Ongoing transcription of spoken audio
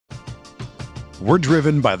We're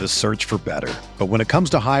driven by the search for better. But when it comes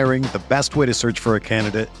to hiring, the best way to search for a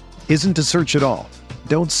candidate isn't to search at all.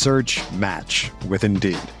 Don't search, match with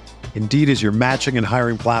Indeed. Indeed is your matching and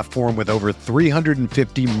hiring platform with over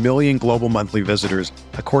 350 million global monthly visitors,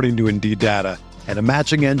 according to Indeed data, and a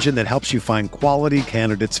matching engine that helps you find quality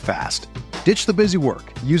candidates fast. Ditch the busy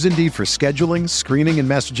work. Use Indeed for scheduling, screening, and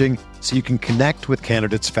messaging so you can connect with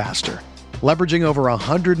candidates faster. Leveraging over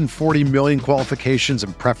 140 million qualifications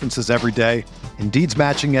and preferences every day, Indeed's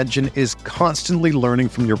matching engine is constantly learning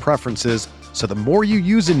from your preferences, so the more you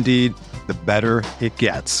use Indeed, the better it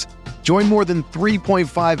gets. Join more than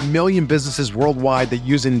 3.5 million businesses worldwide that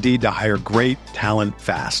use Indeed to hire great talent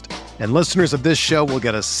fast. And listeners of this show will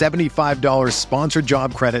get a $75 sponsored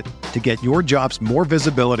job credit to get your jobs more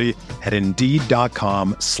visibility at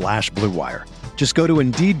Indeed.com/Blue Wire. Just go to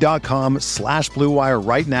Indeed.com/Blue Wire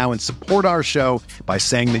right now and support our show by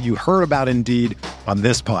saying that you heard about Indeed on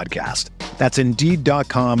this podcast. That's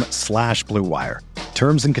Indeed.com/Blue Wire.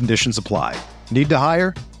 Terms and conditions apply. Need to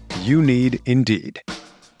hire? You need Indeed.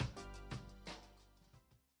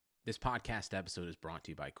 This podcast episode is brought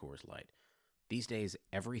to you by Coors Light. These days,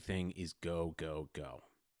 everything is go, go, go.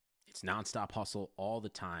 It's nonstop hustle all the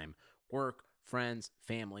time. Work, friends,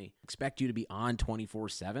 family, expect you to be on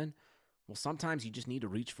 24/7. Well, sometimes you just need to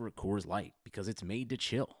reach for a Coors Light because it's made to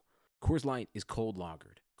chill. Coors Light is cold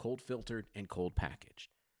lagered, cold filtered, and cold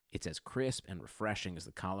packaged. It's as crisp and refreshing as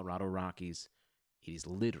the Colorado Rockies. It is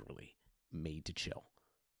literally made to chill.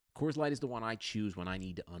 Coors Light is the one I choose when I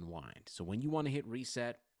need to unwind. So when you want to hit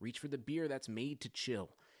reset, reach for the beer that's made to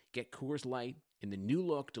chill. Get Coors Light in the new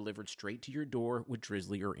look delivered straight to your door with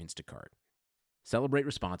Drizzly or Instacart. Celebrate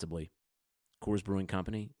responsibly. Coors Brewing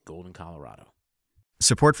Company, Golden, Colorado.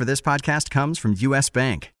 Support for this podcast comes from U.S.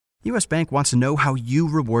 Bank. U.S. Bank wants to know how you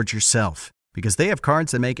reward yourself because they have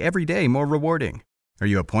cards that make every day more rewarding. Are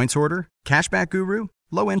you a points hoarder, cashback guru,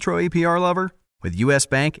 low intro APR lover? With U.S.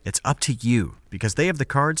 Bank, it's up to you because they have the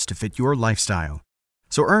cards to fit your lifestyle.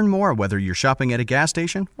 So earn more whether you're shopping at a gas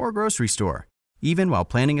station or a grocery store, even while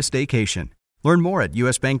planning a staycation. Learn more at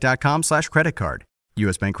usbank.com/credit card.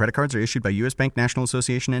 U.S. Bank credit cards are issued by U.S. Bank National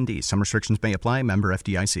Association ND. Some restrictions may apply. Member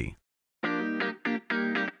FDIC.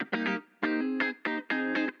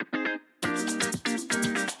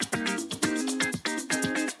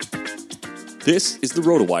 This is the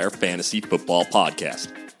RotoWire Fantasy Football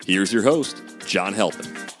Podcast. Here's your host, John Halpin.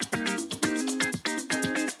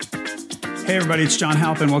 Hey everybody, it's John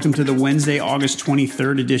Halpin. Welcome to the Wednesday, August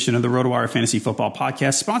 23rd edition of the RotoWire Fantasy Football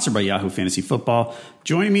Podcast, sponsored by Yahoo Fantasy Football.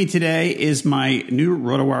 Joining me today is my new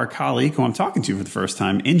RotoWire colleague, who I'm talking to for the first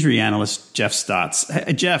time, injury analyst Jeff Stotts.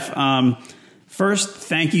 Hey, Jeff, first,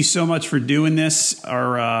 thank you so much for doing this.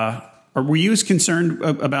 Were you as concerned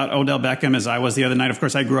about Odell Beckham as I was the other night? Of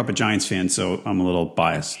course, I grew up a Giants fan, so I'm a little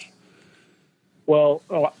biased. Well,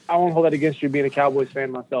 I won't hold that against you being a Cowboys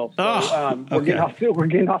fan myself. So, we're getting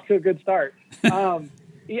off to a good start. I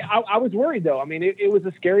was worried, though. I mean, it was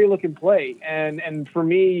a scary-looking play. And for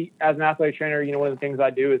me, as an athletic trainer, one of the things I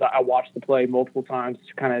do is I watch the play multiple times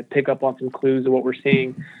to kind of pick up on some clues of what we're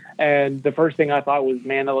seeing. And the first thing I thought was,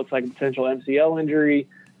 man, that looks like a potential MCL injury.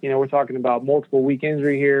 We're talking about multiple week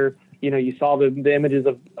injury here. You saw the images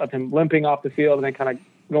of him limping off the field and then kind of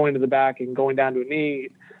going to the back and going down to a knee.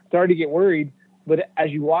 Started to get worried. But as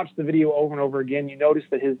you watch the video over and over again, you notice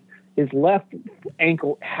that his left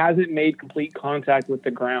ankle hasn't made complete contact with the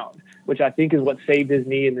ground, which I think is what saved his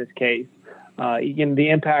knee in this case. The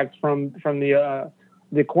impact from the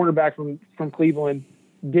cornerback from Cleveland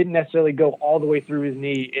didn't necessarily go all the way through his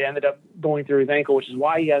knee. It ended up going through his ankle, which is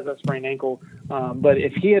why he has that sprained ankle. But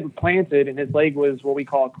if he had planted and his leg was what we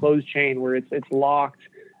call a closed chain, where it's locked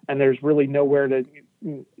and there's really nowhere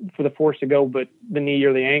for the force to go but the knee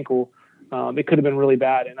or the ankle, it could have been really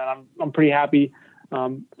bad. And I'm pretty happy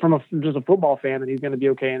from just a football fan that he's going to be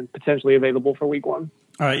okay and potentially available for week one.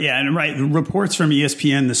 All right, yeah, and right. Reports from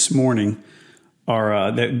ESPN this morning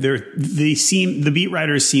are the beat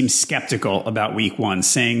writers seem skeptical about week one,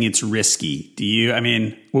 saying it's risky. Do you? I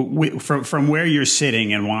mean, from where you're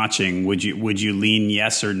sitting and watching, would you lean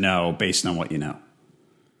yes or no based on what you know?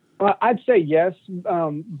 I'd say yes,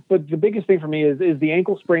 but the biggest thing for me is the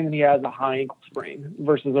ankle sprain that he has, a high ankle sprain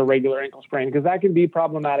versus a regular ankle sprain, because that can be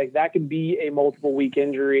problematic. That can be a multiple week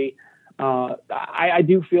injury. I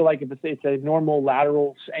do feel like if it's a normal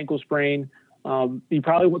lateral ankle sprain, you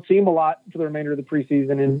probably won't see him a lot for the remainder of the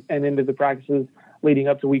preseason and into the practices leading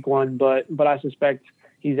up to week one. But I suspect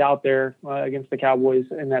he's out there against the Cowboys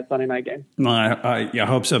in that Sunday night game. Well, I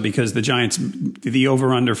hope so, because the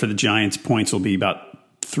over-under for the Giants points will be about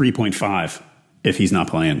 3.5 if he's not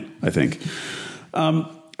playing, I think. All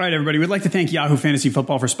All right, everybody. We'd like to thank Yahoo Fantasy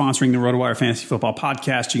Football for sponsoring the RotoWire Fantasy Football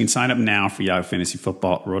podcast. You can sign up now for Yahoo Fantasy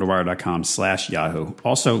Football, rotowire.com/Yahoo.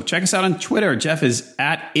 Also, check us out on Twitter. Jeff is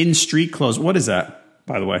at In Street Clothes. What is that,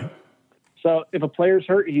 by the way? So if a player's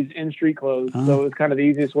hurt, he's in street clothes. So it's kind of the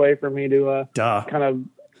easiest way for me to kind of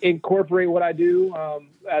incorporate what I do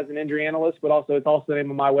as an injury analyst, but also it's also the name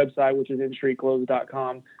of my website, which is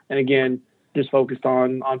instreetclothes.com. And again, just focused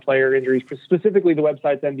on player injuries. Specifically, the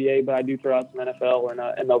website's NBA, but I do throw out some NFL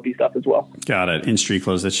and MLB stuff as well. Got it. In street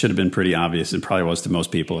clothes. That should have been pretty obvious. It probably was to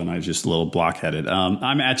most people, and I was just a little blockheaded.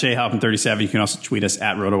 I'm at jhalpin37. You can also tweet us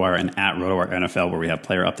at RotoWire and at RotoWire NFL, where we have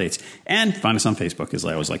player updates. And find us on Facebook, as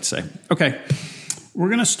I always like to say. Okay. We're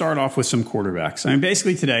going to start off with some quarterbacks. I mean,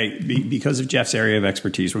 basically today, because of Jeff's area of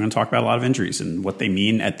expertise, we're going to talk about a lot of injuries and what they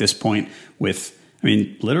mean at this point with, I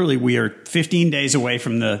mean, literally we are 15 days away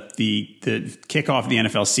from the kickoff of the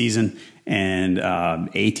NFL season and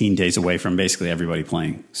 18 days away from basically everybody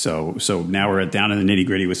playing. So now we're down in the nitty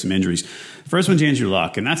gritty with some injuries. First one's Andrew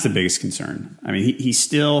Luck, and that's the biggest concern. I mean, he's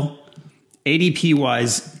still, ADP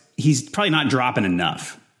wise, he's probably not dropping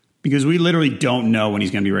enough, because we literally don't know when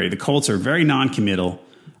he's going to be ready. The Colts are very non-committal.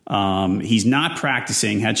 He's not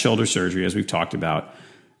practicing, had shoulder surgery, as we've talked about.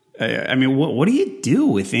 I mean, what do you do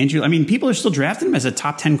with Andrew? I mean, people are still drafting him as a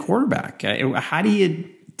top 10 quarterback. How do you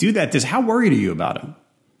do that? How worried are you about him?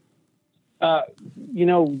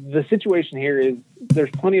 The situation here is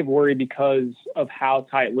there's plenty of worry because of how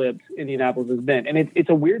tight-lipped Indianapolis has been. And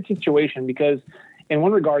it's a weird situation because in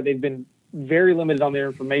one regard, they've been very limited on their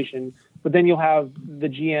information. But then you'll have the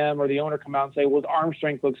GM or the owner come out and say, well, his arm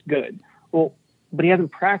strength looks good. Well, but he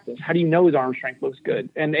hasn't practiced. How do you know his arm strength looks good?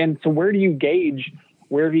 And so where do you gauge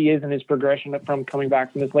where he is in his progression from coming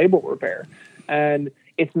back from this labral repair? And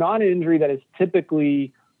it's not an injury that is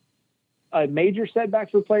typically a major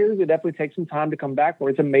setback for players. It definitely takes some time to come back for.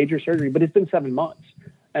 It's a major surgery, but it's been 7 months.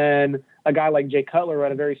 And a guy like Jay Cutler who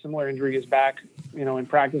had a very similar injury is back, in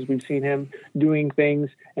practice. We've seen him doing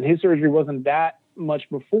things, and his surgery wasn't that much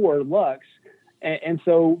before Luck's. And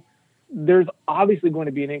so there's obviously going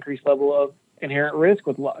to be an increased level of inherent risk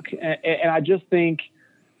with Luck. And I just think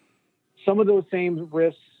some of those same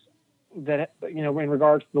risks that, in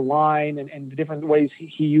regards to the line and the different ways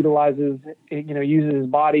he uses his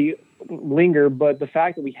body linger. But the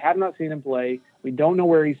fact that we have not seen him play, we don't know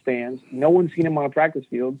where he stands, no one's seen him on a practice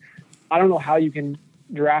field, I don't know how you can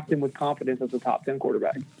draft him with confidence as a top 10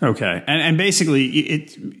 quarterback. Okay. And basically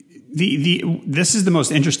this is the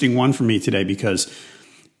most interesting one for me today, because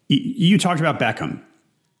you talked about Beckham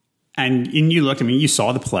and you looked, you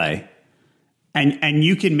saw the play and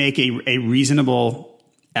you can make a reasonable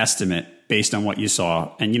estimate based on what you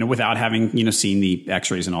saw. And, without having, seen the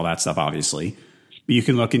x-rays and all that stuff, obviously, but you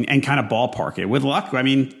can look and kind of ballpark it with Luck. I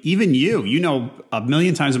mean, even you know a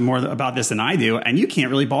million times more about this than I do, and you can't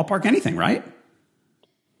really ballpark anything, right?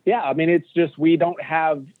 Yeah. I mean, it's just, we don't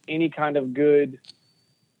have any kind of good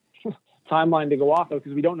timeline to go off of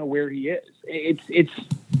because we don't know where he is.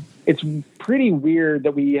 It's pretty weird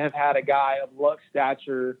that we have had a guy of Luck's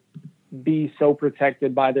stature be so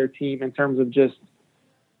protected by their team in terms of just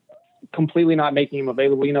completely not making him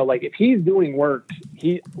available. Like if he's doing work,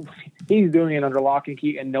 he's doing it under lock and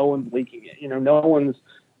key and no one's leaking it. No one's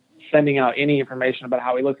sending out any information about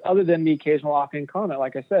how he looks other than the occasional off-in comment,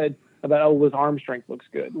 like I said, about, his arm strength looks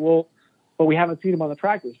good. Well, but we haven't seen him on the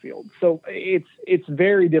practice field. So it's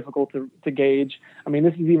very difficult to gauge. I mean,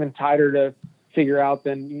 this is even tighter to figure out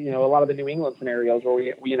than, a lot of the New England scenarios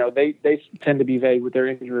where they tend to be vague with their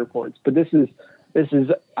injury reports. But this is,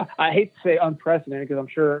 I hate to say unprecedented, because I'm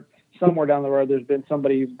sure somewhere down the road there's been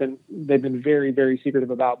somebody they've been very, very secretive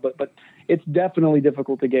about, but it's definitely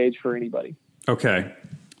difficult to gauge for anybody. Okay.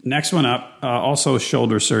 Next one up, also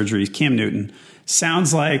shoulder surgeries, Cam Newton.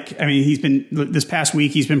 Sounds like, this past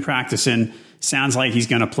week he's been practicing. Sounds like he's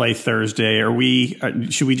going to play Thursday.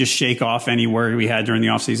 Should we just shake off any worry we had during the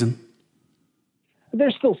offseason?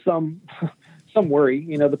 There's still some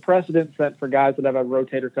worry. The precedent set for guys that have a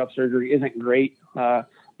rotator cuff surgery isn't great. But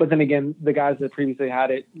then again, the guys that previously had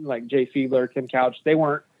it, like Jay Fiedler, Tim Couch, they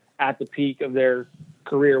weren't at the peak of their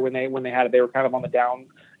career when they had it. They were kind of on the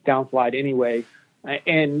downslide anyway.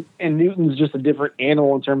 And Newton's just a different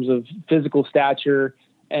animal in terms of physical stature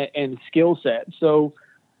and skill set. So,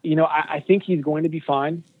 I think he's going to be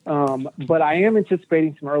fine. But I am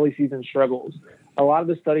anticipating some early season struggles. A lot of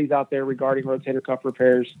the studies out there regarding rotator cuff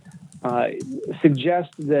repairs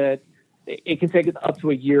suggest that it can take up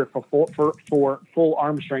to a year for full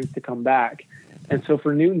arm strength to come back. And so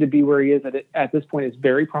for Newton to be where he is at this point is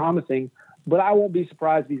very promising, but I won't be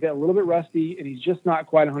surprised if he's got a little bit rusty and he's just not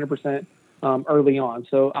quite 100% early on.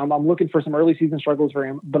 So I'm looking for some early season struggles for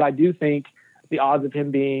him, but I do think the odds of him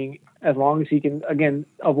being, as long as he can, again,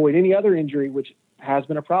 avoid any other injury, which has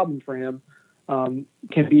been a problem for him,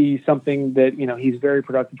 can be something that, he's very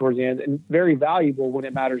productive towards the end and very valuable when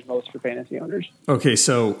it matters most for fantasy owners. Okay.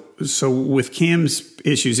 So with Cam's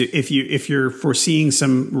issues, if you're foreseeing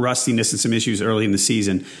some rustiness and some issues early in the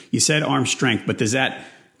season, you said arm strength, but does that,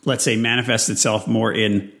 let's say, manifest itself more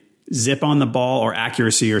in zip on the ball or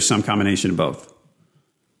accuracy or some combination of both?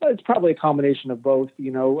 It's probably a combination of both,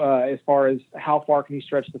 as far as how far can he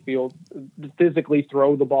stretch the field, physically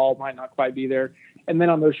throw the ball might not quite be there. And then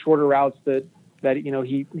on those shorter routes that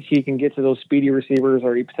he can get to those speedy receivers,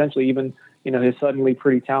 or he potentially even, his suddenly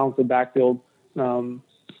pretty talented backfield,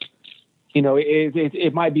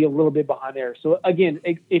 it might be a little bit behind there. So again,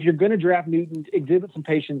 if you're going to draft Newton, exhibit some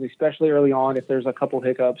patience, especially early on. If there's a couple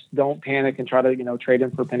hiccups, don't panic and try to, trade him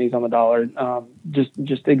for pennies on the dollar.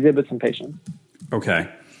 Just exhibit some patience. Okay.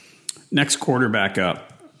 Next quarterback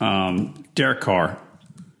up, Derek Carr.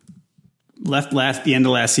 Left the end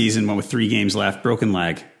of last season, went with 3 games left, broken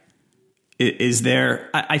leg. Is there,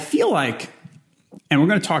 I feel like, and we're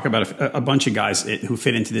going to talk about a bunch of guys who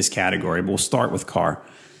fit into this category, but we'll start with Carr.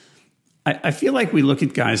 I feel like we look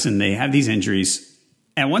at guys and they have these injuries,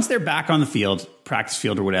 and once they're back on the field, practice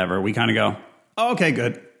field or whatever, we kind of go, oh, okay,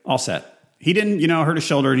 good, all set. He didn't, hurt his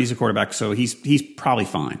shoulder and he's a quarterback, so he's probably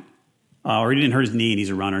fine. Or he didn't hurt his knee and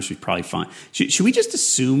he's a runner, so he's probably fine. Should we just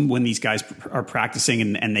assume when these guys are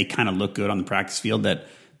practicing and they kind of look good on the practice field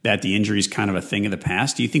that the injury is kind of a thing of the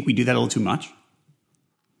past? Do you think we do that a little too much?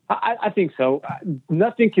 I think so.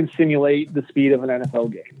 Nothing can simulate the speed of an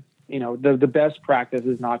NFL game. The best practice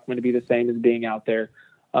is not going to be the same as being out there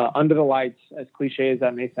under the lights, as cliche as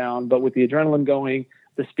that may sound. But with the adrenaline going,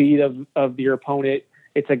 the speed of your opponent,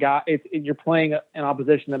 you're playing an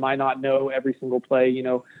opposition that might not know every single play.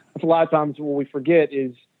 That's a lot of times what we forget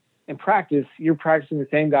is in practice, you're practicing the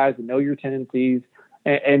same guys that know your tendencies,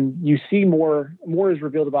 and you see more is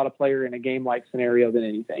revealed about a player in a game-like scenario than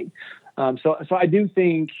anything. So I do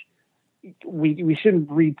think we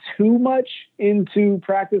shouldn't read too much into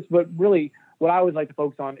practice, but really what I always like to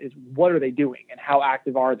focus on is what are they doing and how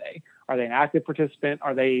active are they? Are they an active participant?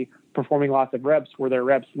 Are they performing lots of reps? Were their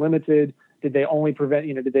reps limited? Did they only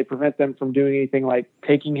did they prevent them from doing anything like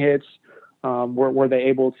taking hits? Were they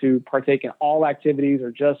able to partake in all activities,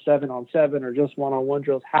 or just 7-on-7, or just 1-on-1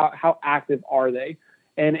 drills? How active are they?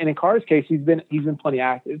 And in Carr's case, he's been plenty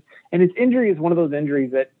active. And his injury is one of those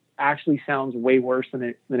injuries that actually sounds way worse than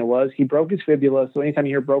it was. He broke his fibula, so anytime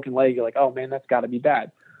you hear broken leg, you're like, oh man, that's got to be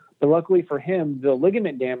bad. But luckily for him, the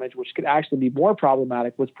ligament damage, which could actually be more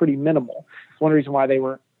problematic, was pretty minimal. It's one reason why they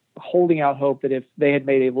were holding out hope that if they had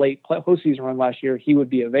made a late postseason run last year, he would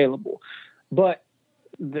be available. But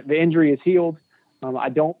the injury is healed. I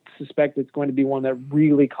don't suspect it's going to be one that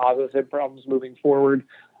really causes him problems moving forward.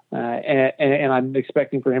 And I'm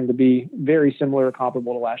expecting for him to be very similar or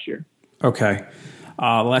comparable to last year. Okay.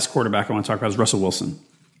 The last quarterback I want to talk about is Russell Wilson.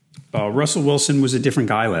 Russell Wilson was a different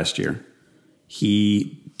guy last year.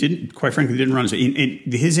 He quite frankly, didn't run.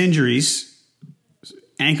 His injuries,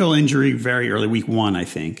 ankle injury very early, week 1, I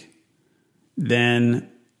think. Then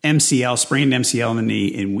sprained MCL in the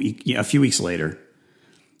knee a few weeks later.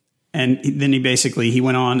 And then he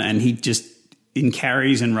went on and he just, in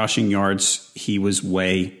carries and rushing yards, he was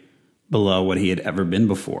way below what he had ever been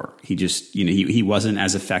before. He just, he wasn't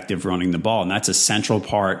as effective running the ball. And that's a central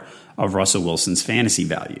part of Russell Wilson's fantasy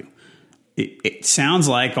value. It sounds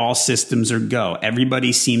like all systems are go.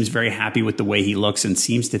 Everybody seems very happy with the way he looks and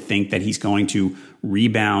seems to think that he's going to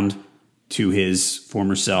rebound to his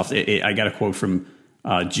former self. I got a quote from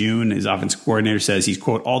June. His offensive coordinator says he's,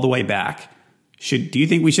 quote, all the way back. Do you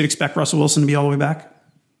think we should expect Russell Wilson to be all the way back?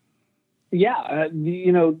 Yeah.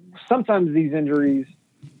 Sometimes these injuries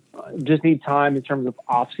just need time in terms of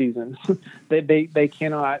off season. they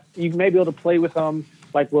cannot, you may be able to play with them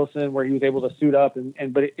like Wilson, where he was able to suit up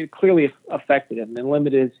but it clearly affected him and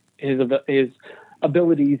limited his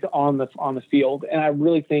abilities on the field. And I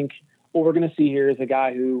really think what we're going to see here is a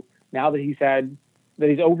guy who, now that he's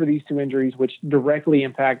over these 2 injuries, which directly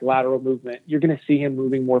impact lateral movement, you're going to see him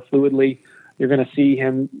moving more fluidly. You're going to see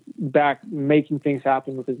him back making things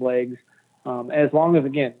happen with his legs. As long as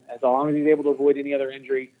he's able to avoid any other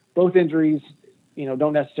injury. Both injuries,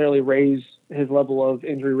 don't necessarily raise his level of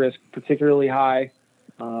injury risk particularly high.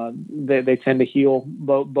 They tend to heal.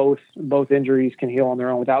 Both injuries can heal on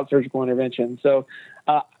their own without surgical intervention. So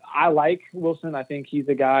I like Wilson. I think he's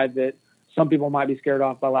a guy that some people might be scared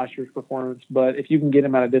off by last year's performance, but if you can get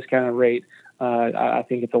him at a discounted rate, I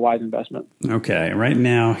think it's a wise investment. Okay. Right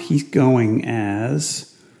now he's going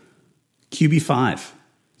as QB5.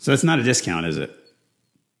 So that's not a discount, is it?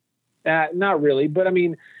 Not really, but I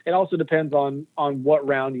mean, it also depends on what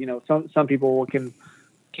round. Some people can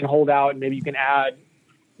hold out, and maybe you can add.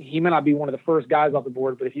 He may not be one of the first guys off the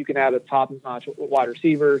board, but if you can add a top-notch wide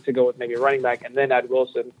receiver to go with maybe a running back, and then add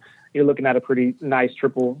Wilson, you're looking at a pretty nice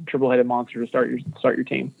triple-headed monster to start your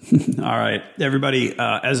team. All right, everybody.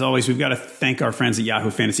 As always, we've got to thank our friends at Yahoo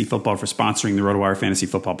Fantasy Football for sponsoring the RotoWire Fantasy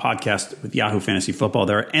Football Podcast. With Yahoo Fantasy Football,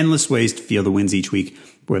 there are endless ways to feel the wins each week,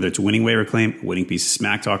 whether it's winning waiver claim, winning piece of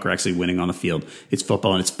smack talk, or actually winning on the field. It's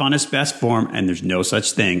football in its funnest, best form, and there's no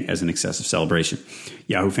such thing as an excessive celebration.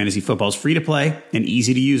 Yahoo Fantasy Football is free to play and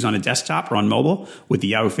easy to use on a desktop or on mobile with the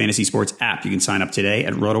Yahoo Fantasy Sports app. You can sign up today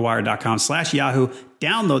at rotowire.com/Yahoo.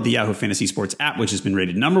 Download the Yahoo Fantasy Sports app, which has been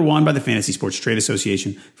rated #1 by the Fantasy Sports Trade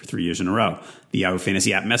Association for 3 years in a row. The Yahoo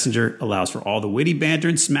Fantasy app Messenger allows for all the witty banter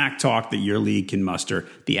and smack talk that your league can muster.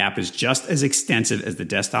 The app is just as extensive as the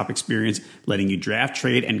desktop experience, letting you draft,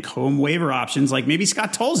 trade, and comb waiver options like maybe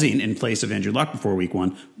Scott Tolzien in place of Andrew Luck before week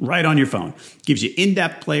 1 right on your phone. Gives you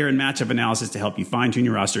in-depth player and matchup analysis to help you fine-tune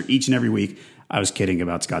your roster each and every week. I was kidding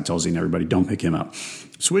about Scott Tolzien, everybody. Don't pick him up.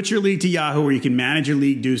 Switch your league to Yahoo, where you can manage your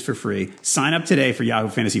league dues for free. Sign up today for Yahoo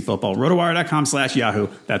Fantasy Football. Rotowire.com/Yahoo.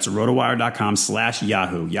 That's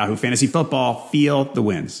rotowire.com/Yahoo. Yahoo Fantasy Football. Feel the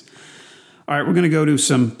wins. All right, we're going to go to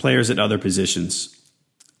some players at other positions.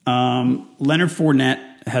 Leonard Fournette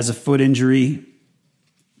has a foot injury.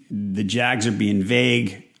 The Jags are being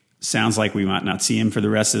vague. Sounds like we might not see him for the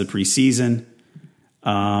rest of the preseason.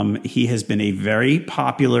 He has been a very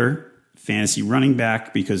popular fantasy running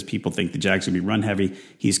back because people think the Jags will be run heavy.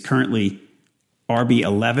 He's currently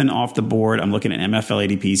RB11 off the board. I'm looking at MFL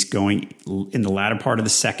ADPs going in the latter part of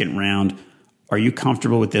the second round. Are you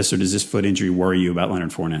comfortable with this, or does this foot injury worry you about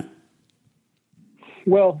Leonard Fournette?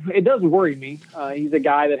 Well, it does worry me. He's a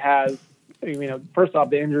guy that has, first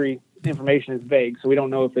off, the injury information is vague, so we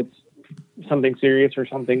don't know if it's something serious or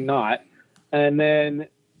something not. And then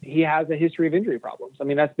he has a history of injury problems. I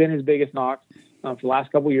mean, that's been his biggest knock for the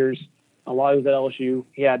last couple of years. A lot of it was at LSU.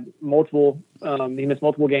 He had he missed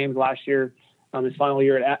multiple games last year, his final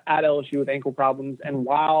year at LSU with ankle problems. And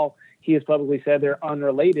while he has publicly said they're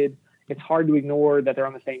unrelated, it's hard to ignore that they're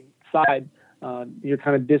on the same side. You're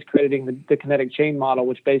kind of discrediting the kinetic chain model,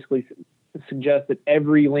 which basically suggests that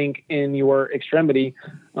every link in your extremity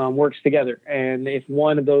works together. And if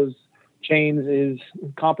one of those chains is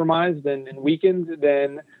compromised and weakened,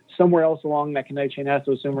 then somewhere else along that kinetic chain has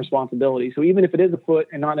to assume responsibility. So even if it is a foot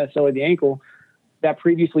and not necessarily the ankle, that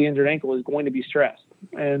previously injured ankle is going to be stressed.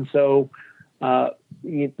 And so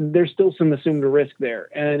there's still some assumed risk there.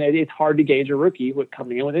 And it's hard to gauge a rookie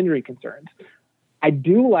coming in with injury concerns. I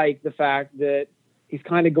do like the fact that he's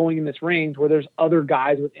kind of going in this range where there's other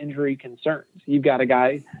guys with injury concerns. You've got a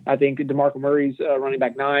guy, I think DeMarco Murray's running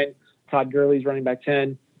back 9, Todd Gurley's running back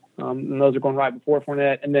 10. And those are going right before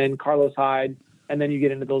Fournette, and then Carlos Hyde, and then you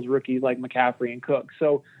get into those rookies like McCaffrey and Cook.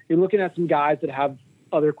 So you're looking at some guys that have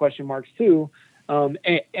other question marks too. And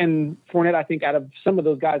Fournette, I think, out of some of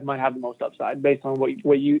those guys, might have the most upside based on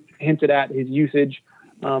what you hinted at, his usage.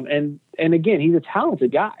 And again, he's a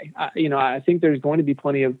talented guy. I think there's going to be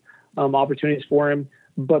plenty of opportunities for him.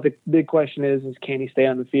 But the big question is can he stay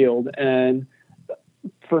on the field? And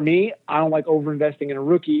for me, I don't like overinvesting in a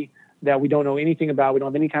rookie that we don't know anything about. We don't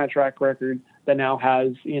have any kind of track record that now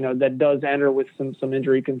has, that does enter with some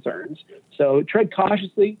injury concerns. So tread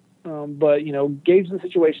cautiously, but, gauge the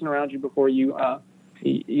situation around you before you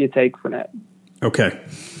take Fournette. Okay.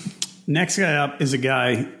 Next guy up is a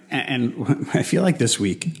guy, and I feel like this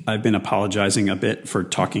week I've been apologizing a bit for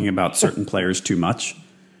talking about certain players too much.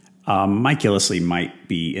 Mike Gillislee might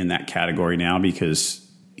be in that category now because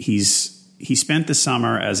he spent the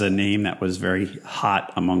summer as a name that was very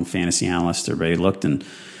hot among fantasy analysts. Everybody looked, and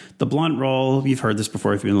the blunt roll, you've heard this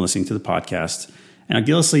before if you've been listening to the podcast. And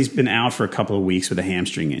Gillislee's been out for a couple of weeks with a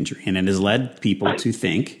hamstring injury, and it has led people to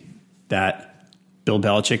think that Bill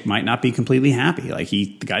Belichick might not be completely happy. Like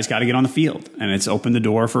the guy's got to get on the field, and it's opened the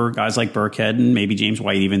door for guys like Burkhead and maybe James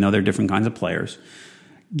White, even though they're different kinds of players.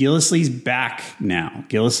 Gillislee's back now.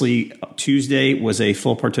 Gillislee Tuesday was a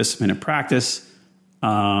full participant in practice.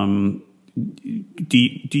 Do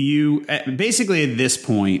you basically at this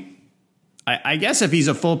point, I guess if he's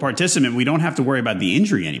a full participant, we don't have to worry about the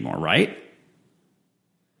injury anymore, right?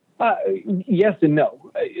 Yes and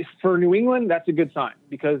no. For New England, that's a good sign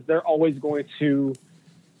because they're always going to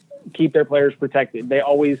keep their players protected. They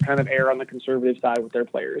always kind of err on the conservative side with their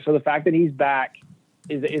players. So the fact that he's back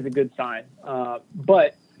is a good sign.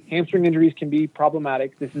 But hamstring injuries can be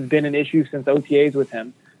problematic. This has been an issue since OTAs with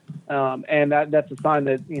him. And that's a sign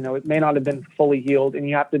that, it may not have been fully healed, and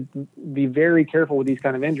you have to be very careful with these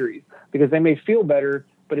kind of injuries because they may feel better,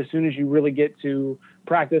 But as soon as you really get to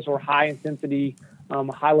practice or high intensity,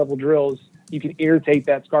 high level drills, you can irritate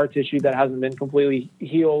that scar tissue that hasn't been completely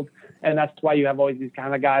healed. And that's why you have always these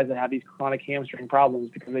kind of guys that have these chronic hamstring problems,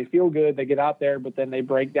 because they feel good, they get out there, but then they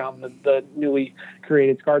break down the newly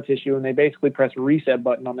created scar tissue, and they basically press a reset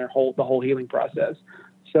button on the whole healing process.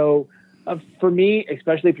 So for me,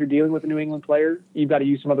 especially if you're dealing with a New England player, you've got to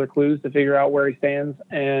use some other clues to figure out where he stands.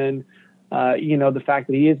 And, the fact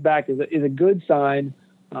that he is back is a good sign,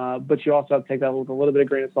 but you also have to take that with a little bit of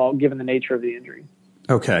grain of salt, given the nature of the injury.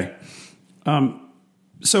 Okay.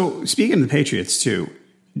 So speaking of the Patriots too,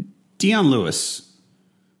 Dion Lewis,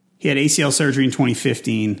 he had ACL surgery in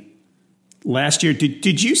 2015. Last year,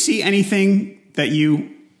 did you see anything that you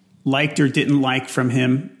liked or didn't like from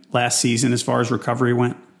him last season as far as recovery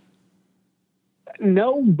went?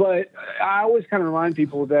 No, but I always kind of remind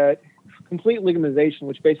people that complete ligamentization,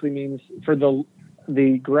 which basically means for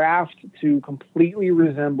the graft to completely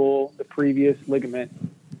resemble the previous ligament,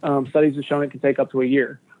 studies have shown it can take up to a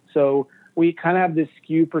year. So we kind of have this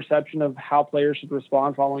skewed perception of how players should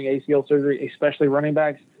respond following ACL surgery, especially running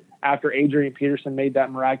backs, after Adrian Peterson made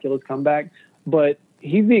that miraculous comeback. But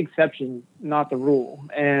he's the exception, not the rule.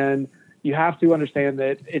 And you have to understand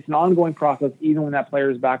that it's an ongoing process even when that player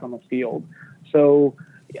is back on the field. So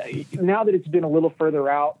now that it's been a little further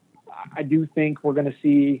out, I do think we're going to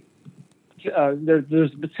see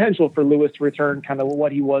there's potential for Lewis to return kind of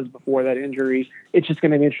what he was before that injury. It's just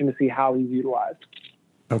going to be interesting to see how he's utilized.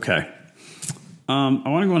 Okay. I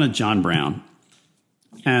want to go on to John Brown.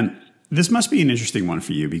 And this must be an interesting one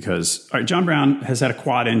for you because John Brown has had a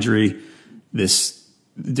quad injury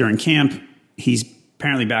during camp. He's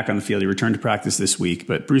apparently back on the field. He returned to practice this week,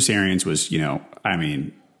 but Bruce Arians was,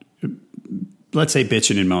 let's say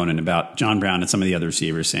bitching and moaning about John Brown and some of the other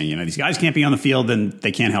receivers saying, these guys can't be on the field and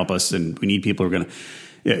they can't help us. And we need people who are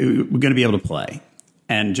going to be able to play.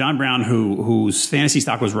 And John Brown, whose fantasy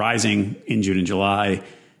stock was rising in June and July,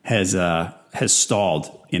 has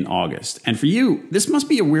stalled in August. And for you, this must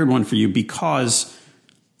be a weird one for you because,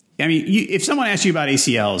 if someone asks you about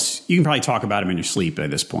ACLs, you can probably talk about them in your sleep at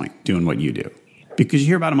this point, doing what you do. Because you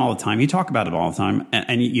hear about them all the time. You talk about them all the time,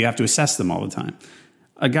 and you have to assess them all the time.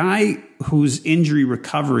 A guy whose injury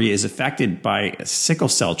recovery is affected by a sickle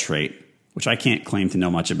cell trait, which I can't claim to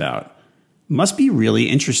know much about, must be really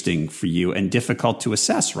interesting for you and difficult to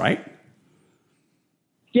assess, right?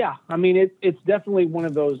 Yeah, it's definitely one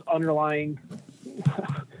of those underlying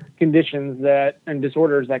conditions and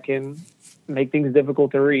disorders that can make things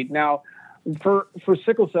difficult to read. Now, for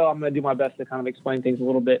sickle cell, I'm going to do my best to kind of explain things a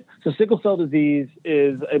little bit. So sickle cell disease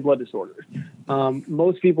is a blood disorder.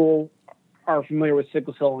 Most people are familiar with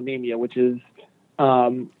sickle cell anemia, which is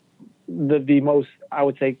the most, I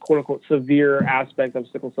would say, quote unquote, severe aspect of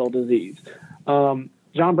sickle cell disease. John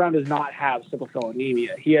Brown does not have sickle cell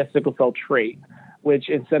anemia. He has sickle cell trait, which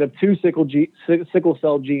instead of two sickle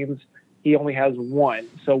cell genes, he only has one.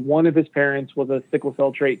 So one of his parents was a sickle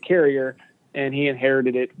cell trait carrier, and he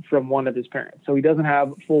inherited it from one of his parents. So he doesn't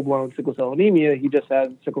have full-blown sickle cell anemia. He just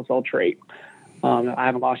has sickle cell trait. I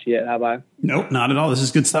haven't lost you yet, have I? Nope, not at all. This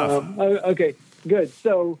is good stuff. Okay, good.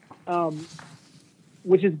 So,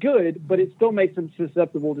 which is good, but it still makes him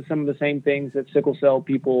susceptible to some of the same things that sickle cell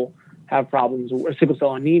people have problems, or sickle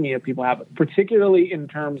cell anemia people have, particularly in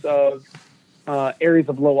terms of areas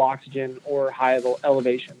of low oxygen or high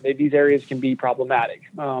elevation. These areas can be problematic.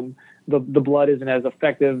 The blood isn't as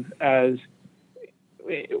effective as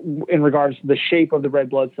in regards to the shape of the red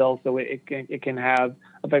blood cells, so it can have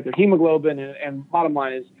affect their hemoglobin, and bottom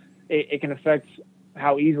line is it can affect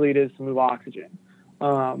how easily it is to move oxygen.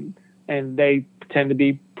 And they tend to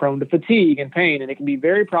be prone to fatigue and pain, and it can be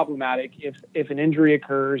very problematic if an injury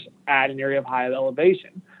occurs at an area of high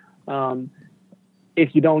elevation.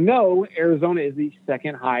 If you don't know, Arizona is the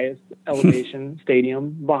second highest elevation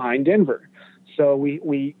stadium behind Denver. So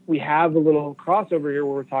we have a little crossover here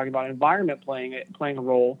where we're talking about environment playing a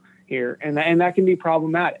role here, and that can be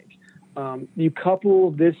problematic. You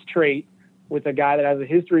couple this trait with a guy that has a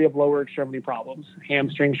history of lower extremity problems,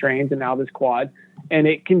 hamstring strains, and now this quad, and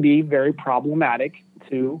it can be very problematic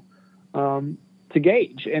to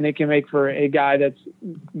gauge, and it can make for a guy that's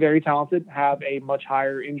very talented have a much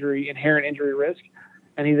higher inherent injury risk.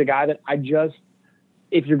 And he's a guy that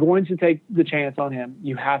if you're going to take the chance on him,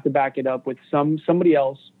 you have to back it up with somebody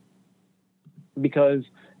else, because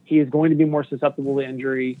he is going to be more susceptible to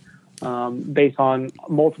injury based on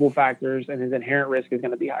multiple factors, and his inherent risk is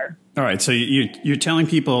going to be higher. All right. So you're telling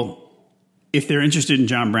people if they're interested in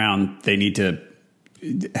John Brown, they need to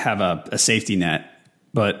have a safety net.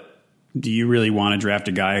 But do you really want to draft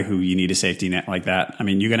a guy who you need a safety net like that?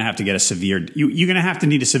 You're going to have to get you're going to have to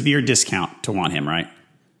need a severe discount to want him, right?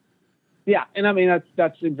 Yeah, and I mean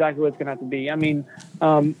that's exactly what it's going to have to be. I mean,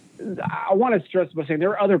 I want to stress by saying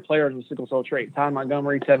there are other players with sickle cell trait. Ty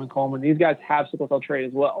Montgomery, Tevin Coleman. These guys have sickle cell trait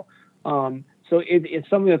as well. So it's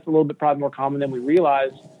something that's a little bit probably more common than we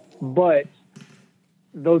realize, but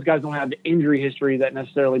those guys don't have the injury history that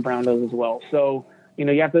necessarily Brown does as well. So, you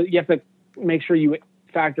know, you have to make sure you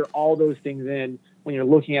factor all those things in when you're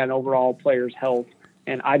looking at an overall player's health.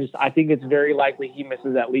 And I think it's very likely he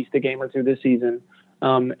misses at least a game or two this season.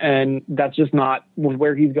 And that's just not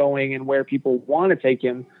where he's going and where people want to take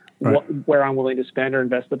him, right. Where I'm willing to spend or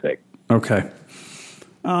invest the pick. Okay.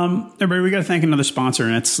 Everybody, we got to thank another sponsor,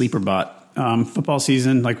 and that's SleeperBot. Football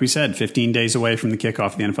season, like we said, 15 days away from the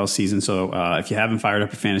kickoff of the NFL season. So if you haven't fired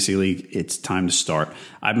up a fantasy league, it's time to start.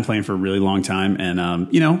 I've been playing for a really long time, and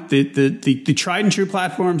you know, the tried and true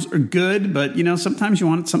platforms are good, but you know, sometimes you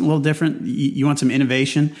want something a little different. You want some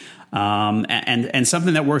innovation. And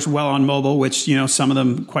something that works well on mobile, which, you know, some of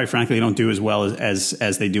them, quite frankly, don't do as well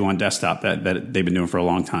as they do on desktop that they've been doing for a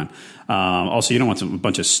long time. Also, you don't want a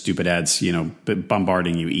bunch of stupid ads, you know,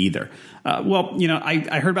 bombarding you either. Well, you know,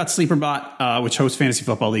 I heard about SleeperBot, which hosts fantasy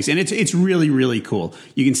football leagues, and it's really, really cool.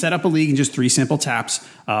 You can set up a league in just 3 simple taps,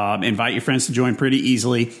 invite your friends to join pretty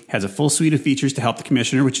easily, has a full suite of features to help the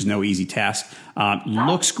commissioner, which is no easy task,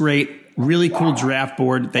 looks great. Really cool draft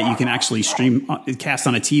board that you can actually cast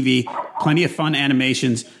on a TV. Plenty of fun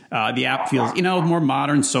animations. The app feels, you know, more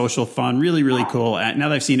modern, social, fun. Really, really cool. Now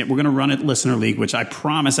that I've seen it, we're going to run it Listener League, which I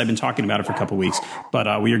promise I've been talking about it for a couple of weeks.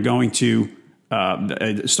 But we are going to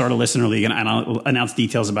start a Listener League, and I'll announce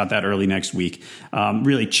details about that early next week.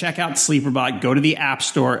 Really, check out SleeperBot. Go to the App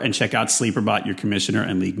Store and check out SleeperBot. Your commissioner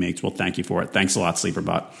and league mates will thank you for it. Thanks a lot,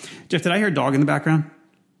 SleeperBot. Jeff, did I hear a dog in the background?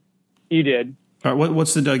 You did. All right,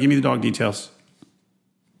 what's the dog? Give me the dog details.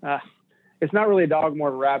 It's not really a dog, more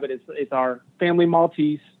of a rabbit. It's our family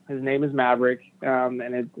Maltese. His name is Maverick,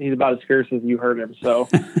 and he's about as fierce as you heard him. So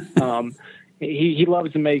he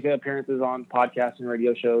loves to make appearances on podcasts and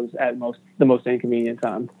radio shows at the most inconvenient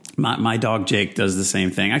time. My dog Jake does the same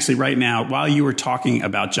thing. Actually, right now, while you were talking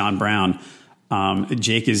about John Brown,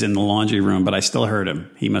 Jake is in the laundry room, but I still heard him.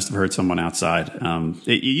 He must have heard someone outside.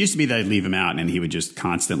 It used to be that I'd leave him out and he would just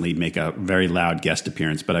constantly make a very loud guest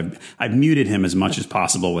appearance, but I've muted him as much as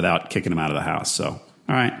possible without kicking him out of the house. So, all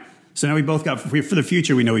right. So now we both got, for the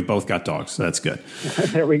future, we know we both got dogs. So that's good.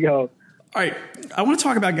 There we go. All right. I want to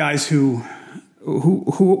talk about guys who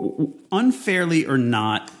unfairly or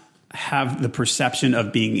not have the perception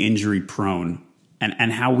of being injury prone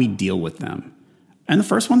and how we deal with them. And the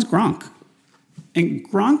first one's Gronk. And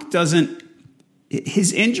Gronk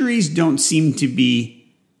his injuries don't seem to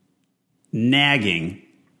be nagging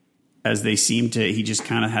as they seem to, he just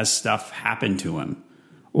kind of has stuff happen to him.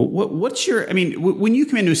 What's when you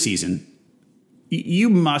come into a season, you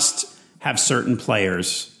must have certain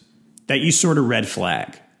players that you sort of red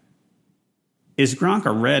flag. Is Gronk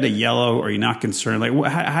a red, a yellow, or are you not concerned?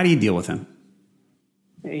 Like, how do you deal with him?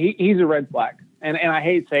 He's a red flag. And I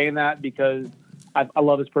hate saying that because I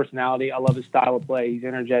love his personality. I love his style of play. He's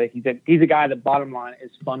energetic. He's a guy that, bottom line,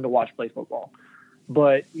 is fun to watch play football.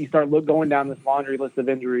 But you start going down this laundry list of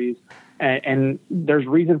injuries, and there's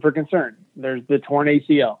reason for concern. There's the torn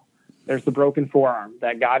ACL. There's the broken forearm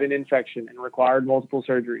that got an infection and required multiple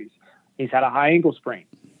surgeries. He's had a high ankle sprain.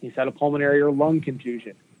 He's had a pulmonary or lung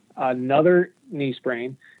contusion, another knee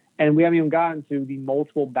sprain, and we haven't even gotten to the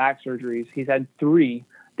multiple back surgeries. He's had 3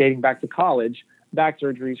 dating back to college. Back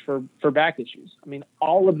surgeries for back issues. I mean,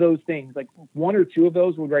 all of those things, like 1 or 2 of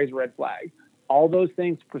those would raise a red flag. All those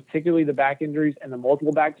things, particularly the back injuries and the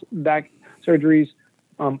multiple back surgeries,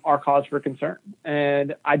 are cause for concern.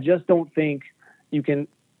 And I just don't think you can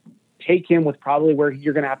take him with probably where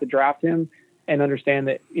you're going to have to draft him and understand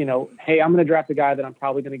that, you know, hey, I'm going to draft a guy that I'm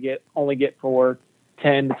probably going to only get for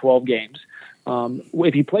 10 to 12 games.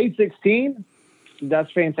 If he played 16,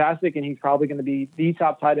 that's fantastic, and he's probably going to be the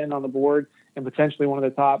top tight end on the board and potentially one of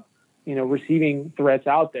the top, you know, receiving threats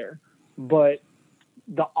out there. But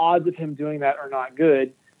the odds of him doing that are not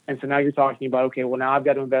good. And so now you're talking about, okay, well, now I've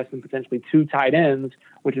got to invest in potentially 2 tight ends,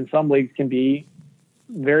 which in some leagues can be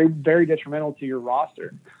very, very detrimental to your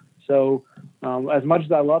roster. So as much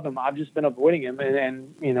as I love him, I've just been avoiding him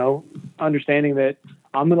and you know, understanding that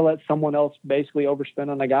I'm going to let someone else basically overspend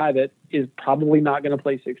on a guy that is probably not going to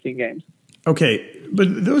play 16 games. Okay,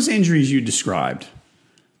 but those injuries you described,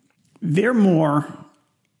 they're more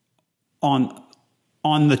on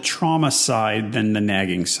the trauma side than the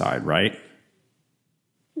nagging side, right?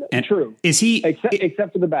 And true. Is he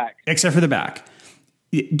except for the back? Except for the back.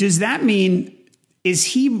 Does that mean is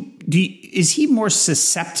he more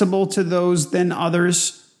susceptible to those than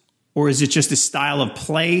others, Or is it just a style of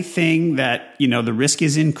play thing that, the risk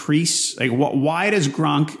is increased? Like, why does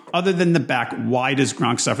Gronk, other than the back, why does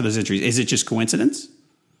Gronk suffer those injuries? Is it just coincidence?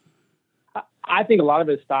 I think a lot of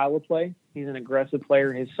it is style of play. He's an aggressive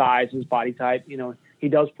player. His size, his body type. He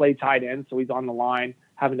does play tight end, so he's on the line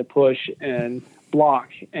having to push and block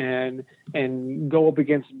and go up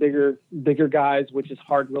against bigger guys, which is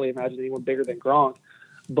hard to really imagine anyone bigger than Gronk.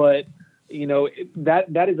 But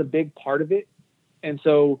that is a big part of it. And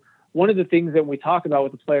so one of the things that we talk about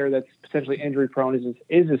with a player that's potentially injury prone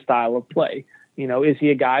is his style of play. Is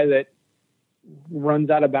he a guy that runs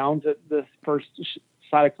out of bounds at the first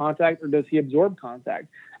side of contact, or does he absorb contact?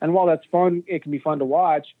 And while that's fun, it can be fun to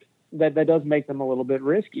watch, that does make them a little bit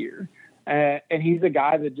riskier. And he's a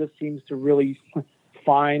guy that just seems to really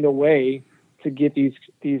find a way to get these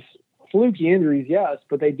fluky injuries, yes,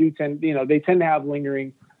 but they do tend to have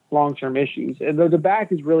lingering long-term issues. And the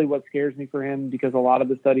back is really what scares me for him, because a lot of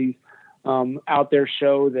the studies out there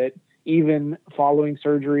show that even following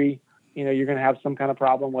surgery, you're going to have some kind of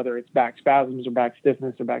problem, whether it's back spasms or back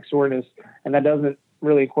stiffness or back soreness. And that doesn't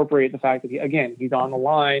really incorporate the fact that he's on the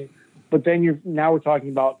line. But then now we're talking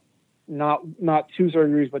about not 2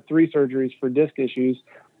 surgeries, but 3 surgeries for disc issues.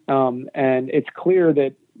 And it's clear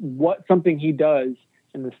that something he does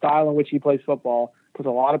and the style in which he plays football puts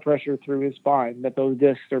a lot of pressure through his spine, that those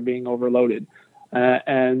discs are being overloaded.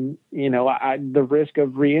 The risk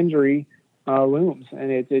of re-injury looms,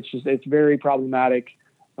 and it's very problematic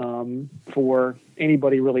for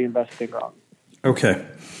anybody really investing in Gronk. Okay.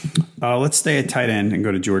 Let's stay at tight end and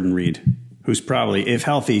go to Jordan Reed, who's probably, if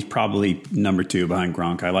healthy, probably number 2 behind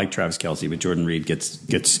Gronk. I like Travis Kelce, but Jordan Reed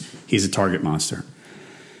he's a target monster.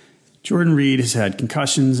 Jordan Reed has had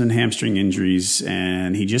concussions and hamstring injuries,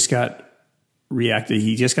 and he just got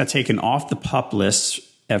taken off the PUP list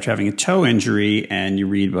after having a toe injury. And you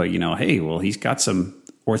read about, he's got some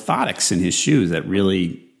orthotics in his shoes that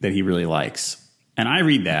he really likes. And I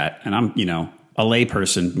read that, and I'm, a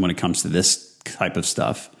layperson when it comes to this type of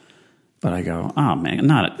stuff. But I go, oh man,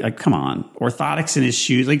 come on. Orthotics in his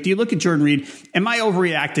shoes. Like, do you look at Jordan Reed? Am I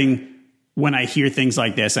overreacting when I hear things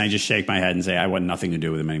like this and I just shake my head and say I want nothing to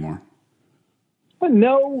do with him anymore? But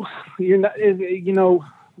no, you're not. The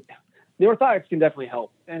orthotics can definitely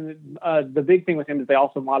help. And the big thing with him is they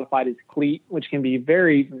also modified his cleat, which can be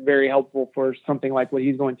very, very helpful for something like what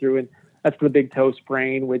he's going through. And that's the big toe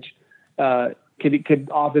sprain, which could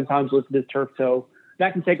oftentimes listen to his turf toe.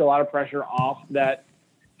 That can take a lot of pressure off that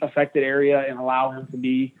affected area and allow him to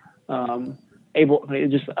be it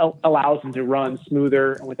just allows him to run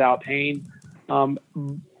smoother and without pain.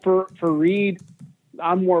 For Reed,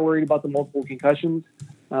 I'm more worried about the multiple concussions.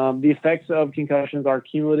 The effects of concussions are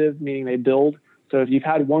cumulative, meaning they build. So if you've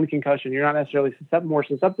had one concussion, you're not necessarily more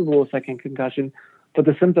susceptible to a second concussion, but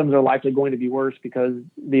the symptoms are likely going to be worse because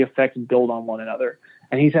the effects build on one another.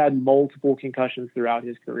 And he's had multiple concussions throughout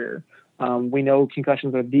his career. We know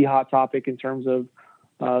concussions are the hot topic in terms of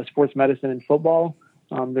sports medicine and football.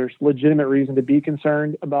 There's legitimate reason to be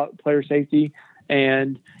concerned about player safety.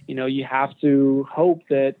 And, you have to hope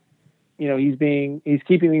that, he's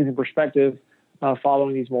keeping things in perspective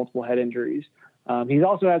following these multiple head injuries. He's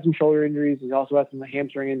also had some shoulder injuries. He's also had some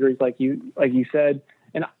hamstring injuries, like you said.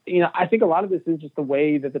 And, I think a lot of this is just the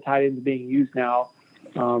way that the tight end is being used now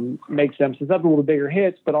makes them susceptible to bigger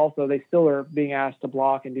hits, but also they still are being asked to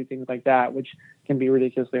block and do things like that, which can be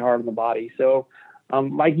ridiculously hard on the body. So,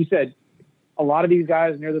 like you said, a lot of these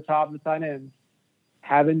guys near the top of the tight ends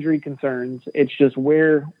have injury concerns. It's just who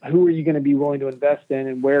are you going to be willing to invest in,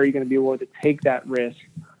 and where are you going to be willing to take that risk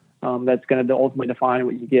that's going to ultimately define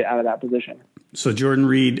what you get out of that position. So Jordan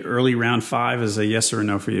Reed, early round 5 is a yes or a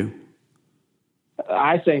no for you?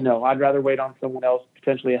 I say no. I'd rather wait on someone else,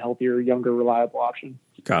 potentially a healthier, younger, reliable option.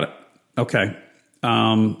 Got it. Okay.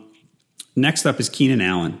 Next up is Keenan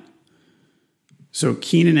Allen. So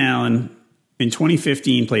Keenan Allen in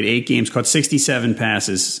 2015 played 8 games, caught 67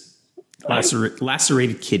 passes,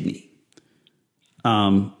 lacerated kidney.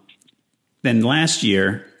 Then last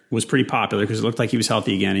year was pretty popular because it looked like he was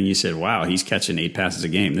healthy again, and you said, wow, he's catching 8 passes a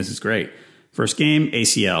game. This is great. First game,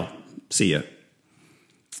 ACL. See ya.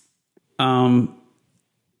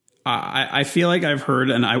 I feel like I've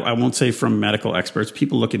heard, and I won't say from medical experts,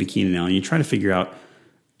 people look at Keenan Allen, you try to figure out,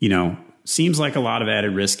 seems like a lot of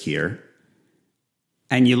added risk here.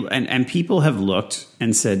 And people have looked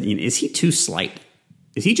and said, is he too slight?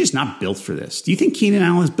 Is he just not built for this? Do you think Keenan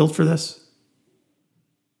Allen is built for this?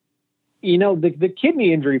 The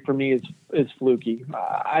kidney injury for me is fluky.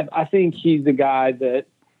 I think he's the guy that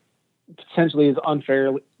potentially is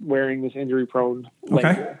unfair wearing this injury-prone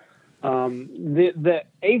label. The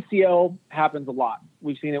ACL happens a lot.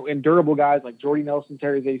 We've seen it in durable guys like Jordy Nelson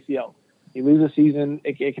tear his ACL. You lose a season,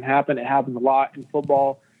 it can happen. It happens a lot in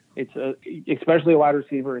football. It's especially a wide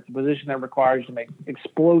receiver. It's a position that requires you to make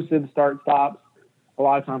explosive start-stops, a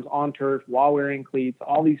lot of times on turf, while wearing cleats.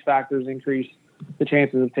 All these factors increase the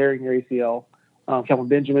chances of tearing your ACL. Kelvin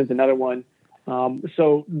Benjamin's another one.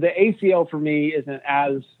 So the ACL for me isn't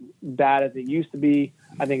as bad as it used to be.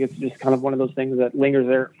 I think it's just kind of one of those things that lingers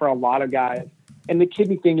there for a lot of guys. And the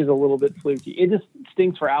kidney thing is a little bit fluky. It just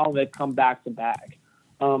stinks for Allen that come back to back.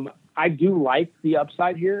 I do like the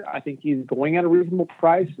upside here. I think he's going at a reasonable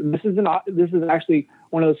price. And this is actually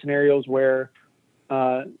one of those scenarios where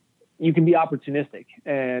you can be opportunistic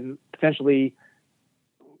and potentially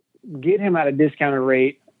get him at a discounted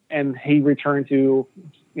rate, and he returned to,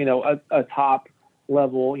 a top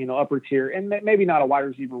level, upper tier, and maybe not a wide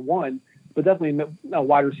receiver 1, but definitely a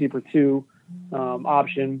wide receiver 2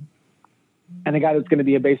 option, and a guy that's going to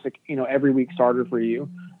be a basic, every week starter for you.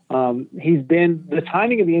 The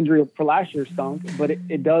timing of the injury for last year stunk, but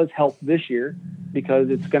it does help this year because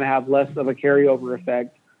it's going to have less of a carryover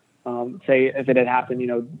effect. Say if it had happened,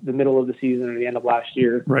 the middle of the season or the end of last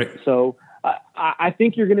year. Right. So I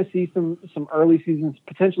think you're going to see some early seasons,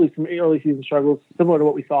 potentially some early season struggles, similar to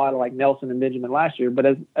what we saw out of like Nelson and Benjamin last year. But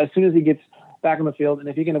as soon as he gets back on the field, and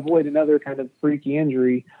if he can avoid another kind of freaky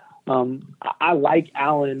injury, I like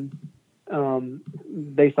Allen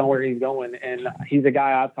based on where he's going, and he's a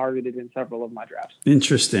guy I've targeted in several of my drafts.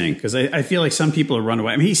 Interesting, because I feel like some people are run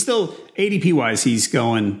away. I mean, he's still ADP wise, he's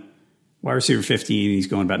going wide receiver 15. He's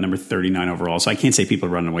going about number 39 overall. So I can't say people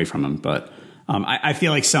are running away from him, but I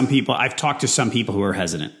feel like some people, I've talked to some people who are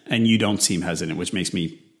hesitant, and you don't seem hesitant, which makes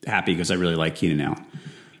me happy because I really like Keenan Allen.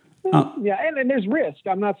 Yeah, and there's risk.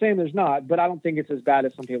 I'm not saying there's not, but I don't think it's as bad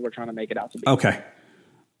as some people are trying to make it out to be. Okay.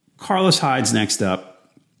 Carlos Hyde's next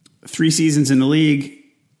up. 3 seasons in the league.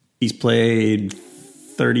 He's played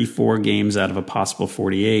 34 games out of a possible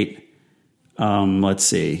 48. Let's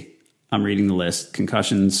see. I'm reading the list.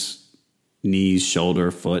 Concussions, knees,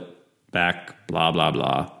 shoulder, foot, back, blah, blah,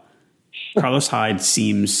 blah. Carlos Hyde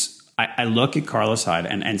seems... I look at Carlos Hyde,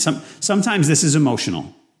 and sometimes this is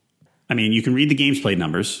emotional. I mean, you can read the games played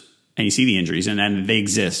numbers, and you see the injuries, and they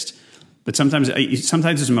exist. But sometimes it's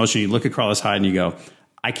emotional. You look at Carlos Hyde, and you go,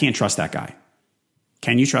 I can't trust that guy.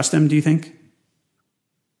 Can you trust him, do you think?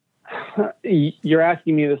 You're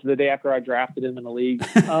asking me this the day after I drafted him in the league.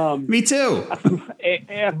 Me too.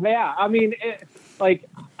 Yeah, I mean,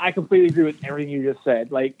 I completely agree with everything you just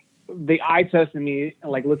said. Like, the eye test in me,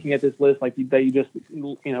 like, looking at this list that you just,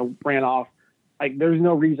 ran off, like, there's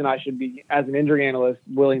no reason I should be, as an injury analyst,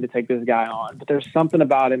 willing to take this guy on. But there's something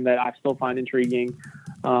about him that I still find intriguing.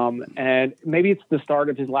 And maybe it's the start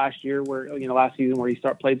of his last year last season where he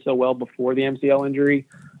played so well before the MCL injury.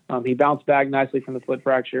 He bounced back nicely from the foot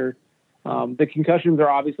fracture. The concussions are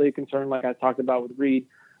obviously a concern, like I talked about with Reed.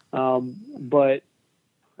 But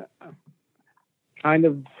kind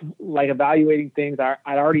of like evaluating things, I'd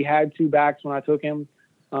already had 2 backs when I took him.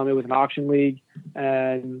 It was an auction league,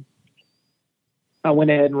 and I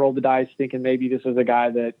went ahead and rolled the dice thinking maybe this was a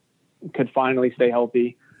guy that could finally stay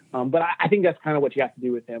healthy. But I think that's kind of what you have to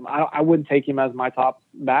do with him. I wouldn't take him as my top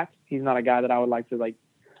back. He's not a guy that I would like to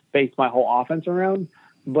base my whole offense around.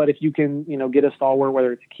 But if you can, get a stalwart,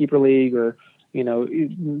 whether it's a keeper league or,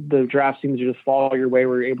 the draft seems to just fall your way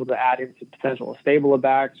where you're able to add into potential stable of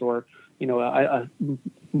backs or, a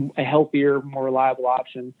healthier, more reliable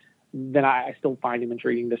option, then I still find him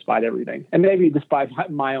intriguing despite everything. And maybe despite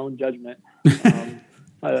my own judgment.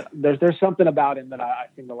 There's something about him that I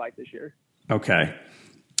seem to like this year. Okay.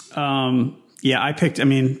 I picked,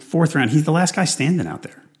 4th round. He's the last guy standing out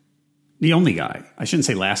there. The only guy. I shouldn't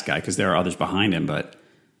say last guy because there are others behind him, but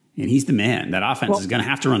he's the man. That offense is going to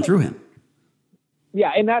have to run through him.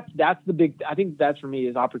 Yeah, and that's the big. I think that's for me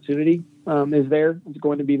is opportunity is there. It's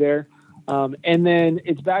going to be there, and then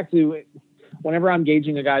it's back to whenever I'm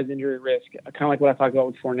gauging a guy's injury risk, kind of like what I talked about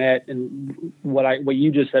with Fournette and what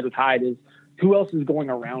you just said with Hyde is who else is going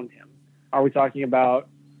around him. Are we talking about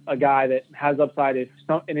a guy that has upside if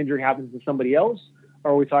an injury happens to somebody else,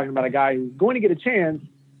 or are we talking about a guy who's going to get a chance?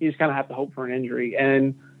 You just kind of have to hope for an injury,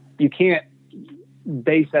 and you can't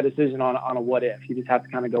base that decision on a what if. You just have to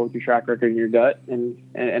kind of go with your track record and your gut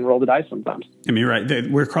and roll the dice sometimes.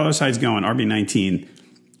 Right. Where Carlos Hyde's going, RB19,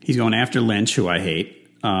 he's going after Lynch, who I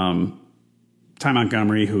hate. Ty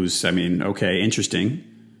Montgomery, who's, interesting.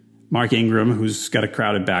 Mark Ingram, who's got a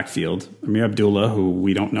crowded backfield. Amir Abdullah, who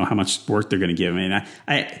we don't know how much work they're going to give him.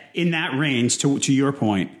 I in that range, to your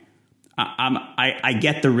point, I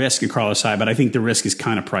get the risk of Carlos Hyde, but I think the risk is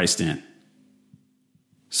kind of priced in.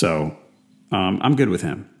 So I'm good with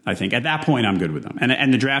him. I think at that point I'm good with him.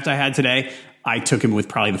 And the draft I had today, I took him with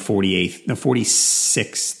probably the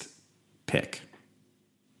 46th pick.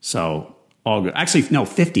 So all good. Actually, no,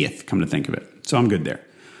 50th, come to think of it. So I'm good there.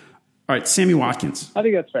 All right, Sammy Watkins. I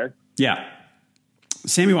think that's fair. Yeah.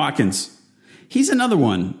 Sammy Watkins. He's another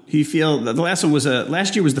one. You feel the last one was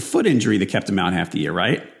last year was the foot injury that kept him out half the year,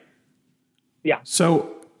 right? Yeah.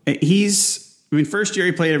 So first year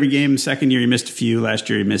he played every game. Second year he missed a few. Last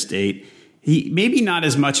year he missed 8. He maybe not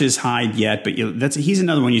as much as Hyde yet, but he's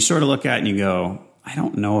another one you sort of look at and you go, I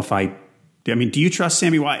don't know if do you trust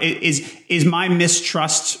Sammy Watkins? Is my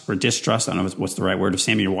mistrust or distrust, I don't know what's the right word, of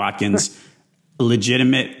Sammy Watkins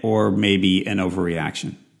legitimate or maybe an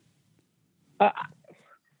overreaction?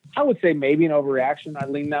 I would say maybe an overreaction. I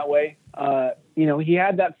lean that way. He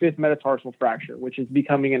had that 5th metatarsal fracture, which is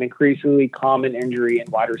becoming an increasingly common injury in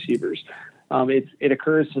wide receivers. It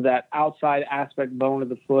occurs to that outside aspect bone of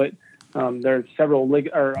the foot. There's several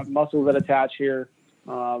muscles that attach here,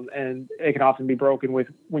 and it can often be broken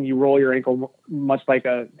when you roll your ankle, much like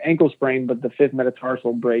a ankle sprain, but the 5th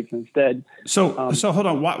metatarsal breaks instead. So hold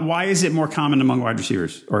on. Why is it more common among wide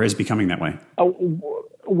receivers, or is becoming that way?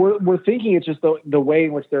 We're thinking it's just the way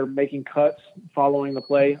in which they're making cuts following the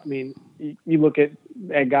play. I mean, you look at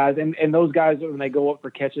guys, and those guys, when they go up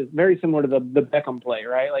for catches, very similar to the Beckham play,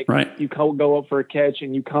 right? Like right. You go up for a catch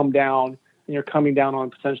and you come down, and you're coming down on a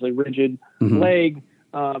potentially rigid leg.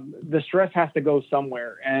 The stress has to go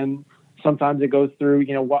somewhere, and sometimes it goes through.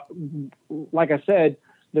 Like I said,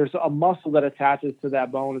 there's a muscle that attaches to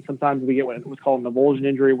that bone, and sometimes we get what's called an avulsion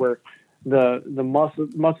injury, where the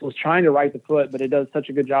muscle is trying to right the foot, but it does such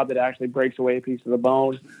a good job that it actually breaks away a piece of the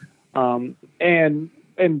bone. And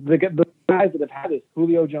the guys that have had this,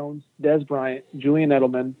 Julio Jones, Dez Bryant, Julian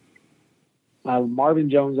Edelman,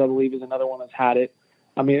 Marvin Jones, I believe, is another one that's had it.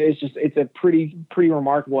 I mean, it's a pretty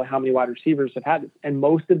remarkable how many wide receivers have had this. And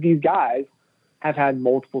most of these guys have had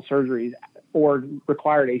multiple surgeries or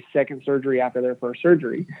required a second surgery after their first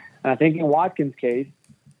surgery. And I think in Watkins' case,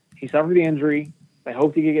 he suffered the injury. They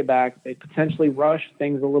hoped he could get back. They potentially rushed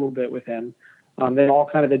things a little bit with him. They all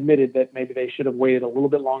kind of admitted that maybe they should have waited a little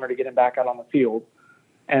bit longer to get him back out on the field.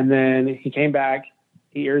 And then he came back.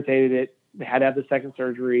 He irritated it. They had to have the second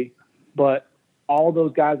surgery. But all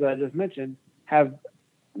those guys that I just mentioned have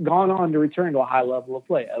gone on to return to a high level of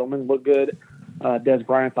play. Edelman looked good. Dez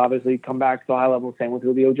Bryant's obviously come back to a high level. Same with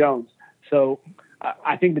Julio Jones. So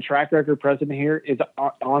I think the track record precedent here is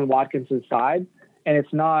on Watkins' side. And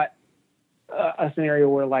it's not a scenario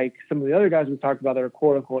where, like some of the other guys we talked about that are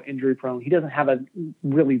quote unquote injury prone, he doesn't have a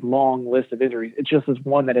really long list of injuries. It's just this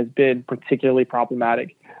one that has been particularly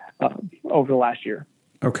problematic over the last year.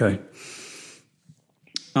 Okay.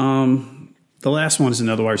 The last one is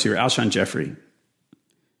another wide receiver, Alshon Jeffrey.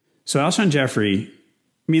 So Alshon Jeffrey,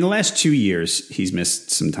 the last 2 years he's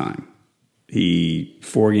missed some time.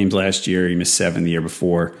 4 games last year, he missed 7 the year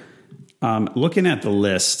before. Looking at the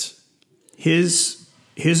list, his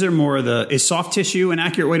are more is soft tissue an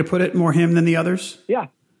accurate way to put it, more him than the others? Yeah.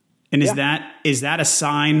 And is that a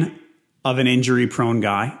sign of an injury prone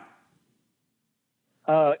guy?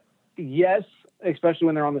 Yes, especially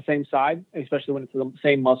when they're on the same side, especially when it's the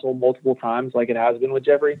same muscle multiple times like it has been with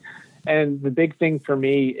Jeffrey. And the big thing for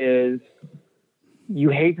me is you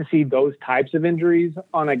hate to see those types of injuries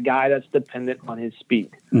on a guy that's dependent on his speed.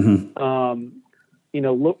 Mm-hmm.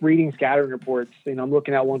 Reading scattering reports, I'm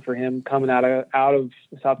looking at one for him coming out of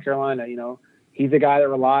South Carolina. He's a guy that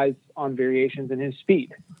relies on variations in his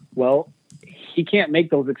speed. Well, he can't make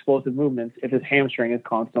those explosive movements if his hamstring is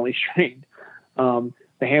constantly strained.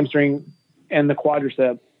 The hamstring and the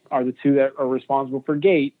quadricep are the two that are responsible for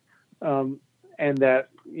gait, and that,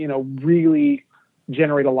 really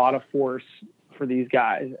generate a lot of force for these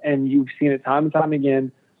guys. And you've seen it time and time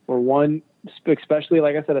again where one, especially,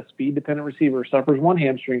 like I said, a speed-dependent receiver suffers one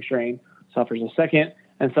hamstring strain, suffers a second,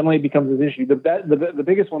 and suddenly it becomes an issue. The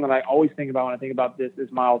biggest one that I always think about when I think about this is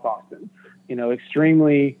Miles Austin. He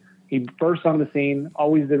burst on the scene,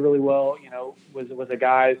 always did really well, was a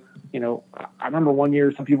guy, I remember one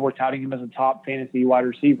year some people were touting him as a top fantasy wide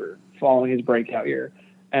receiver following his breakout year.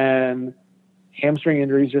 And hamstring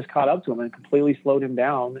injuries just caught up to him and completely slowed him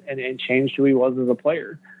down and changed who he was as a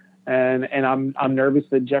player. And I'm nervous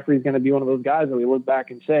that Jeffrey's going to be one of those guys that we look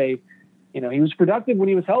back and say, he was productive when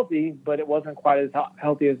he was healthy, but it wasn't quite as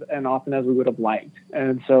healthy and often as we would have liked.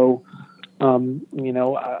 And so, I'm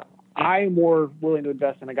more willing to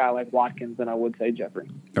invest in a guy like Watkins than I would say Jeffrey.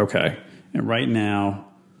 Okay. And right now,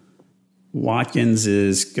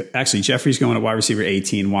 Jeffrey's going to wide receiver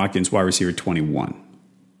 18, Watkins wide receiver 21.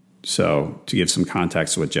 So to give some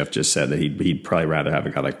context to what Jeff just said, that he'd probably rather have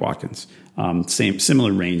a guy like Watkins.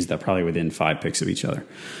 Similar range, that probably within 5 picks of each other.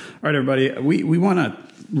 All right, everybody, we want to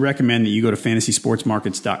recommend that you go to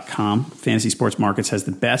fantasysportsmarkets.com. Fantasy Sports Markets has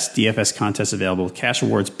the best DFS contests available, cash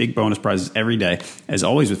rewards, big bonus prizes every day. As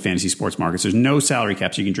always with Fantasy Sports Markets, there's no salary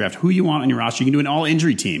caps. You can draft who you want on your roster. You can do an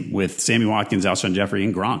all-injury team with Sammy Watkins, Alshon Jeffrey,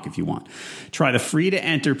 and Gronk if you want. Try the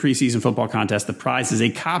free-to-enter preseason football contest. The prize is a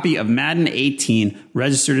copy of Madden 18.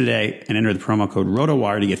 Register today and enter the promo code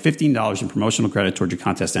ROTOWIRE to get $15 in promotional credit towards your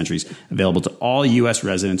contest entries. Available to all U.S.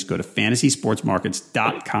 residents. Go to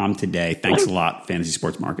fantasysportsmarkets.com today. Thanks a lot, Fantasy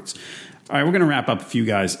Sports Markets. All right, we're going to wrap up a few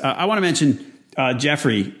guys. I want to mention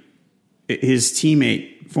Jeffrey, his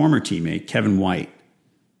former teammate, Kevin White.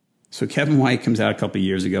 So Kevin White comes out a couple of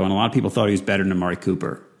years ago, and a lot of people thought he was better than Amari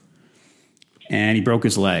Cooper. And he broke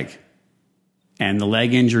his leg. And the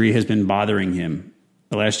leg injury has been bothering him.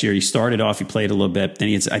 Last year, he started off, he played a little bit. Then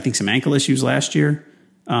he had, I think, some ankle issues last year.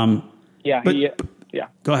 Yeah.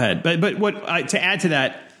 Go ahead. But what to add to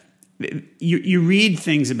that, you read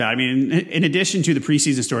things about, I mean, in addition to the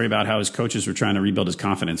preseason story about how his coaches were trying to rebuild his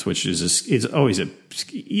confidence, which is always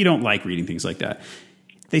you don't like reading things like that.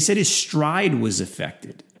 They said his stride was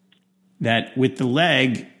affected. That with the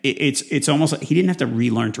leg, it's almost like he didn't have to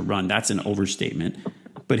relearn to run. That's an overstatement.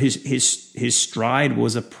 But his stride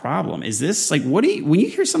was a problem. Is this like, when you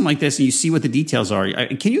hear something like this and you see what the details are,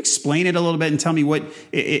 can you explain it a little bit and tell me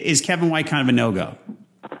is Kevin White kind of a no-go?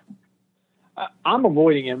 I'm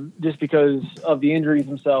avoiding him just because of the injuries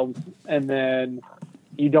themselves. And then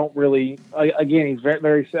you don't really, again, he's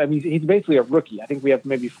very, I mean, he's basically a rookie. I think we have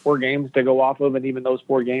maybe 4 games to go off of. And even those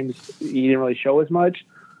 4 games, he didn't really show as much.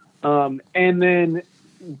 And then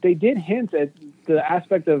they did hint at the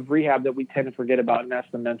aspect of rehab that we tend to forget about, and that's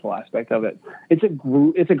the mental aspect of it. It's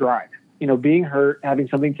a grind, being hurt, having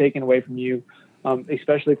something taken away from you,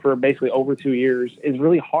 especially for basically over 2 years, is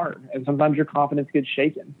really hard. And sometimes your confidence gets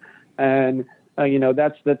shaken. And,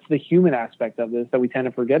 that's the human aspect of this that we tend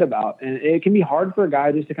to forget about. And it can be hard for a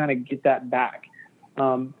guy just to kind of get that back.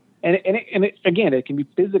 And it can be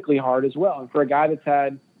physically hard as well. And for a guy that's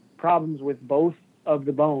had problems with both of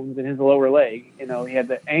the bones in his lower leg, he had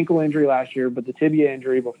the ankle injury last year, but the tibia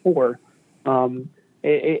injury before,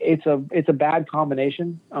 it's a bad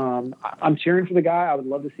combination. I'm cheering for the guy. I would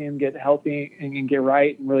love to see him get healthy and get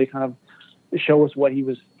right and really kind of show us what he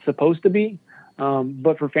was supposed to be.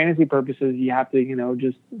 But for fantasy purposes, you have to,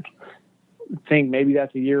 just think maybe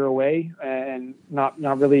that's a year away and not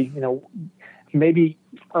really, maybe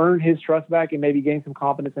earn his trust back and maybe gain some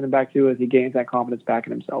confidence in him back too as he gains that confidence back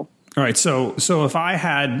in himself. All right. So if I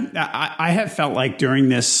have felt like during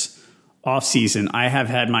this offseason, I have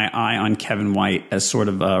had my eye on Kevin White as sort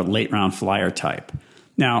of a late round flyer type.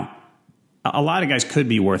 Now, a lot of guys could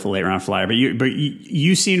be worth a late round flyer, but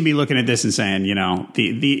you seem to be looking at this and saying,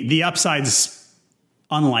 the upside's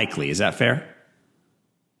unlikely. Is that fair?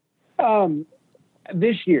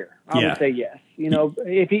 This year, I would say yes.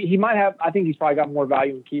 If he might have, I think he's probably got more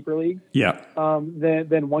value in keeper leagues. Yeah.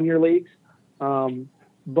 Than 1 year leagues.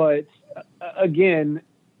 But again,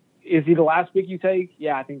 is he the last pick you take?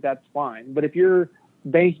 Yeah, I think that's fine. But if you're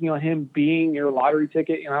banking on him being your lottery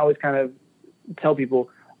ticket, I always kind of tell people,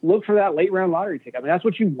 look for that late round lottery ticket. I mean, that's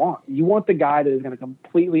what you want. You want the guy that is going to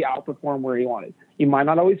completely outperform where he wanted. You might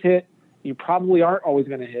not always hit. You probably aren't always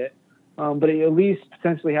going to hit. But at least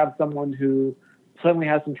potentially have someone who suddenly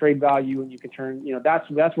has some trade value and you can turn,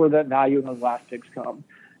 that's where that value in those last picks come.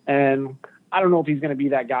 And I don't know if he's going to be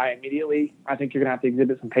that guy immediately. I think you're going to have to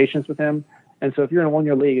exhibit some patience with him. And so if you're in a 1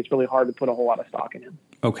 year league, it's really hard to put a whole lot of stock in him.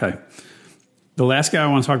 Okay. The last guy I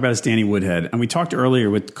want to talk about is Danny Woodhead. And we talked earlier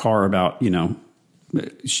with Carr about, when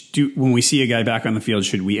we see a guy back on the field,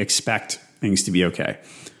 should we expect things to be okay?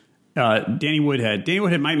 Danny Woodhead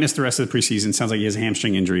might miss the rest of the preseason. Sounds like he has a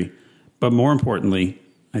hamstring injury. But more importantly,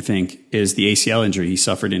 I think, is the ACL injury he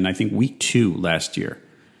suffered in, I think, week 2 last year.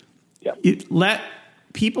 Yeah.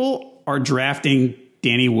 People are drafting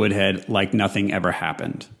Danny Woodhead like nothing ever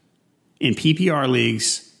happened. In PPR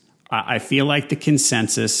leagues, I feel like the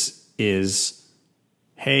consensus is,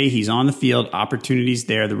 hey, he's on the field, opportunities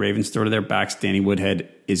there, the Ravens throw to their backs, Danny Woodhead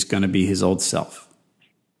is going to be his old self.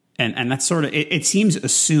 And that's sort of, it seems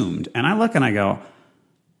assumed. And I look and I go,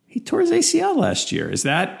 he tore his ACL last year.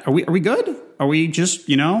 Are we good? Are we just,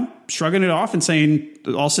 shrugging it off and saying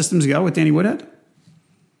all systems go with Danny Woodhead?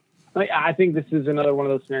 I think this is another one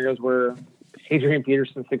of those scenarios where Adrian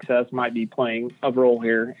Peterson's success might be playing a role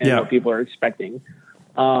here and what people are expecting.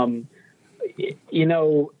 Like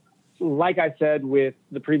I said, with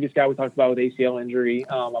the previous guy we talked about with ACL injury,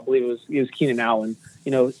 I believe it was Keenan Allen.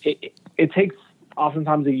 It takes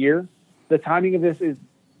oftentimes a year. The timing of this is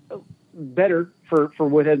better for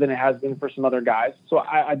Woodhead than it has been for some other guys. So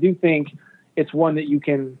I do think it's one that you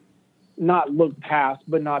can not look past,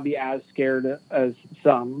 but not be as scared as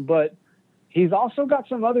some. But he's also got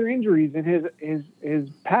some other injuries in his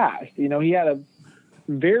past. You know, he had a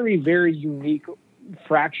very, very unique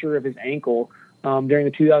fracture of his ankle during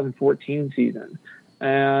the 2014 season.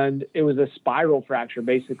 And it was a spiral fracture,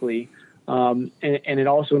 basically. And it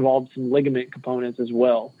also involved some ligament components as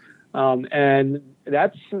well. And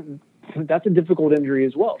that's a difficult injury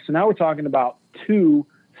as well. So now we're talking about two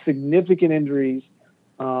significant injuries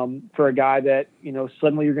for a guy that, you know,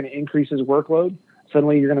 suddenly you're going to increase his workload.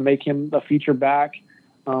 Suddenly you're going to make him a feature back.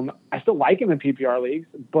 I still like him in PPR leagues,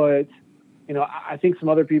 but, you know, I think some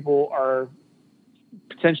other people are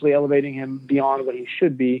potentially elevating him beyond what he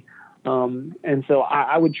should be. And so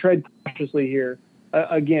I would tread cautiously here.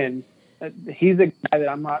 Again, he's a guy that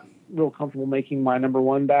I'm not real comfortable making my number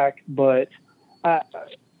one back, but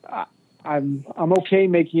I'm okay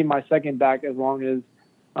making him my second back as long as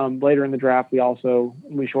later in the draft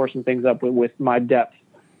we shore some things up with my depth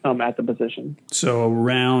at the position. So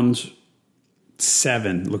around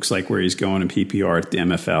 7 looks like where he's going in PPR at the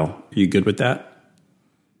MFL. Are you good with that?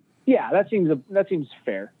 Yeah, that seems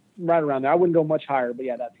fair. Right around there. I wouldn't go much higher, but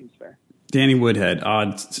yeah, that seems fair. Danny Woodhead,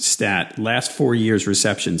 odd stat. Last 4 years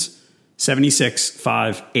receptions, 76,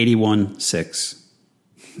 5, 81, 6.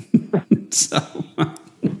 So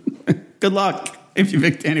good luck if you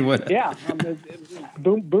pick Danny Woodhead. Yeah,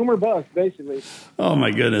 boom or bust, basically. Oh,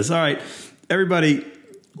 my goodness. All right, everybody,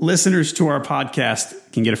 listeners to our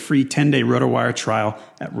podcast can get a free 10-day RotoWire trial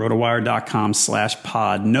at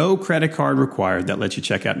rotowire.com/pod. No credit card required. That lets you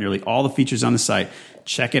check out nearly all the features on the site.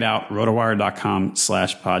 Check it out,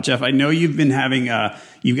 rotowire.com/pod. Jeff, I know you've been having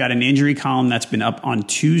you've got an injury column that's been up on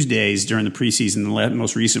Tuesdays during the preseason. The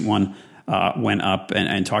most recent one went up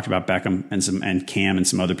and talked about Beckham and Cam and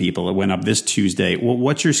some other people. It went up this Tuesday.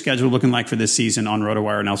 What's your schedule looking like for this season on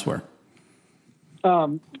RotoWire and elsewhere?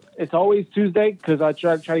 It's always Tuesday because I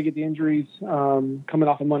try to get the injuries coming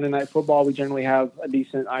off of Monday Night Football. We generally have a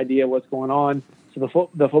decent idea what's going on. So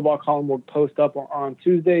the football column will post up on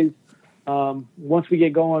Tuesdays. Once we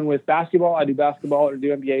get going with basketball, I do basketball or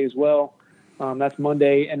do NBA as well. That's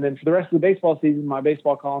Monday. And then for the rest of the baseball season, my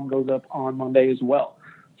baseball column goes up on Monday as well.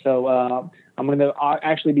 So I'm going to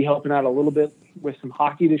actually be helping out a little bit with some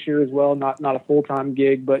hockey this year as well. Not a full-time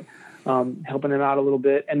gig, but helping them out a little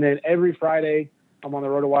bit. And then every Friday, I'm on the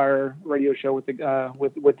RotoWire radio show with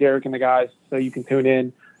Derek and the guys, so you can tune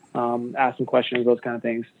in, ask some questions, those kind of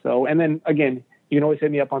things. So, and then again, you can always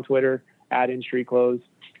hit me up on Twitter @InStreetClothes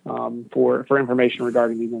for information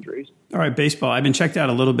regarding these injuries. All right, baseball. I've been checked out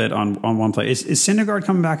a little bit on one play. Is Syndergaard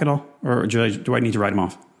coming back at all, or do I need to write him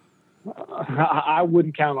off? I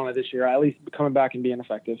wouldn't count on it this year. At least coming back and being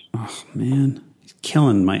effective. Oh man, he's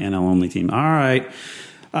killing my NL only team. All right,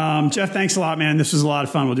 Jeff, thanks a lot, man. This was a lot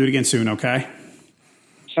of fun. We'll do it again soon. Okay.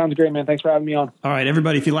 Sounds great, man. Thanks for having me on. All right,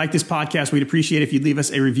 everybody, if you like this podcast, we'd appreciate it if you'd leave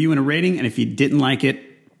us a review and a rating. And if you didn't like it,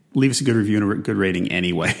 leave us a good review and a good rating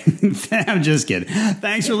anyway. I'm just kidding.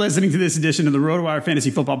 Thanks for listening to this edition of the RotoWire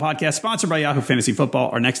Fantasy Football Podcast, sponsored by Yahoo Fantasy Football.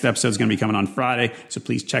 Our next episode is going to be coming on Friday, so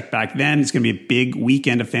please check back then. It's going to be a big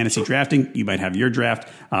weekend of fantasy drafting. You might have your draft.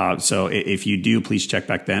 So if you do, please check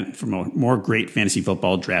back then for more great fantasy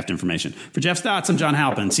football draft information. For Jeff Stotts, I'm John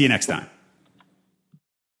Halpin. See you next time.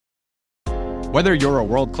 Whether you're a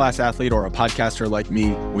world-class athlete or a podcaster like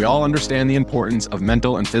me, we all understand the importance of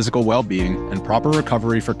mental and physical well-being and proper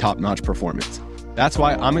recovery for top-notch performance. That's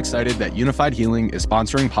why I'm excited that Unified Healing is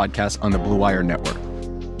sponsoring podcasts on the Blue Wire Network.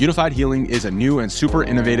 Unified Healing is a new and super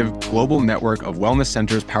innovative global network of wellness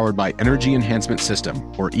centers powered by Energy Enhancement System,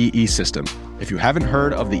 or EE System. If you haven't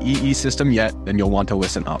heard of the EE System yet, then you'll want to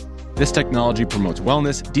listen up. This technology promotes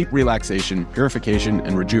wellness, deep relaxation, purification,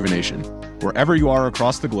 and rejuvenation. Wherever you are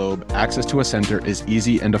across the globe, access to a center is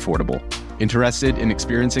easy and affordable. Interested in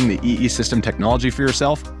experiencing the EE System technology for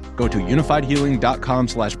yourself? Go to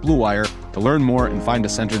unifiedhealing.com/bluewire to learn more and find a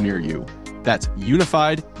center near you. That's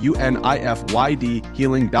unified, UNIFYD,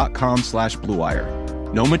 healing.com/bluewire.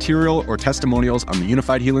 No material or testimonials on the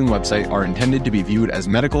Unified Healing website are intended to be viewed as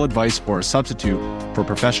medical advice or a substitute for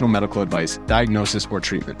professional medical advice, diagnosis, or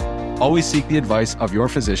treatment. Always seek the advice of your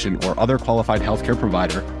physician or other qualified healthcare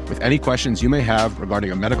provider with any questions you may have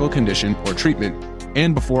regarding a medical condition or treatment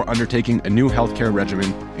and before undertaking a new healthcare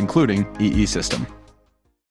regimen, including EE System.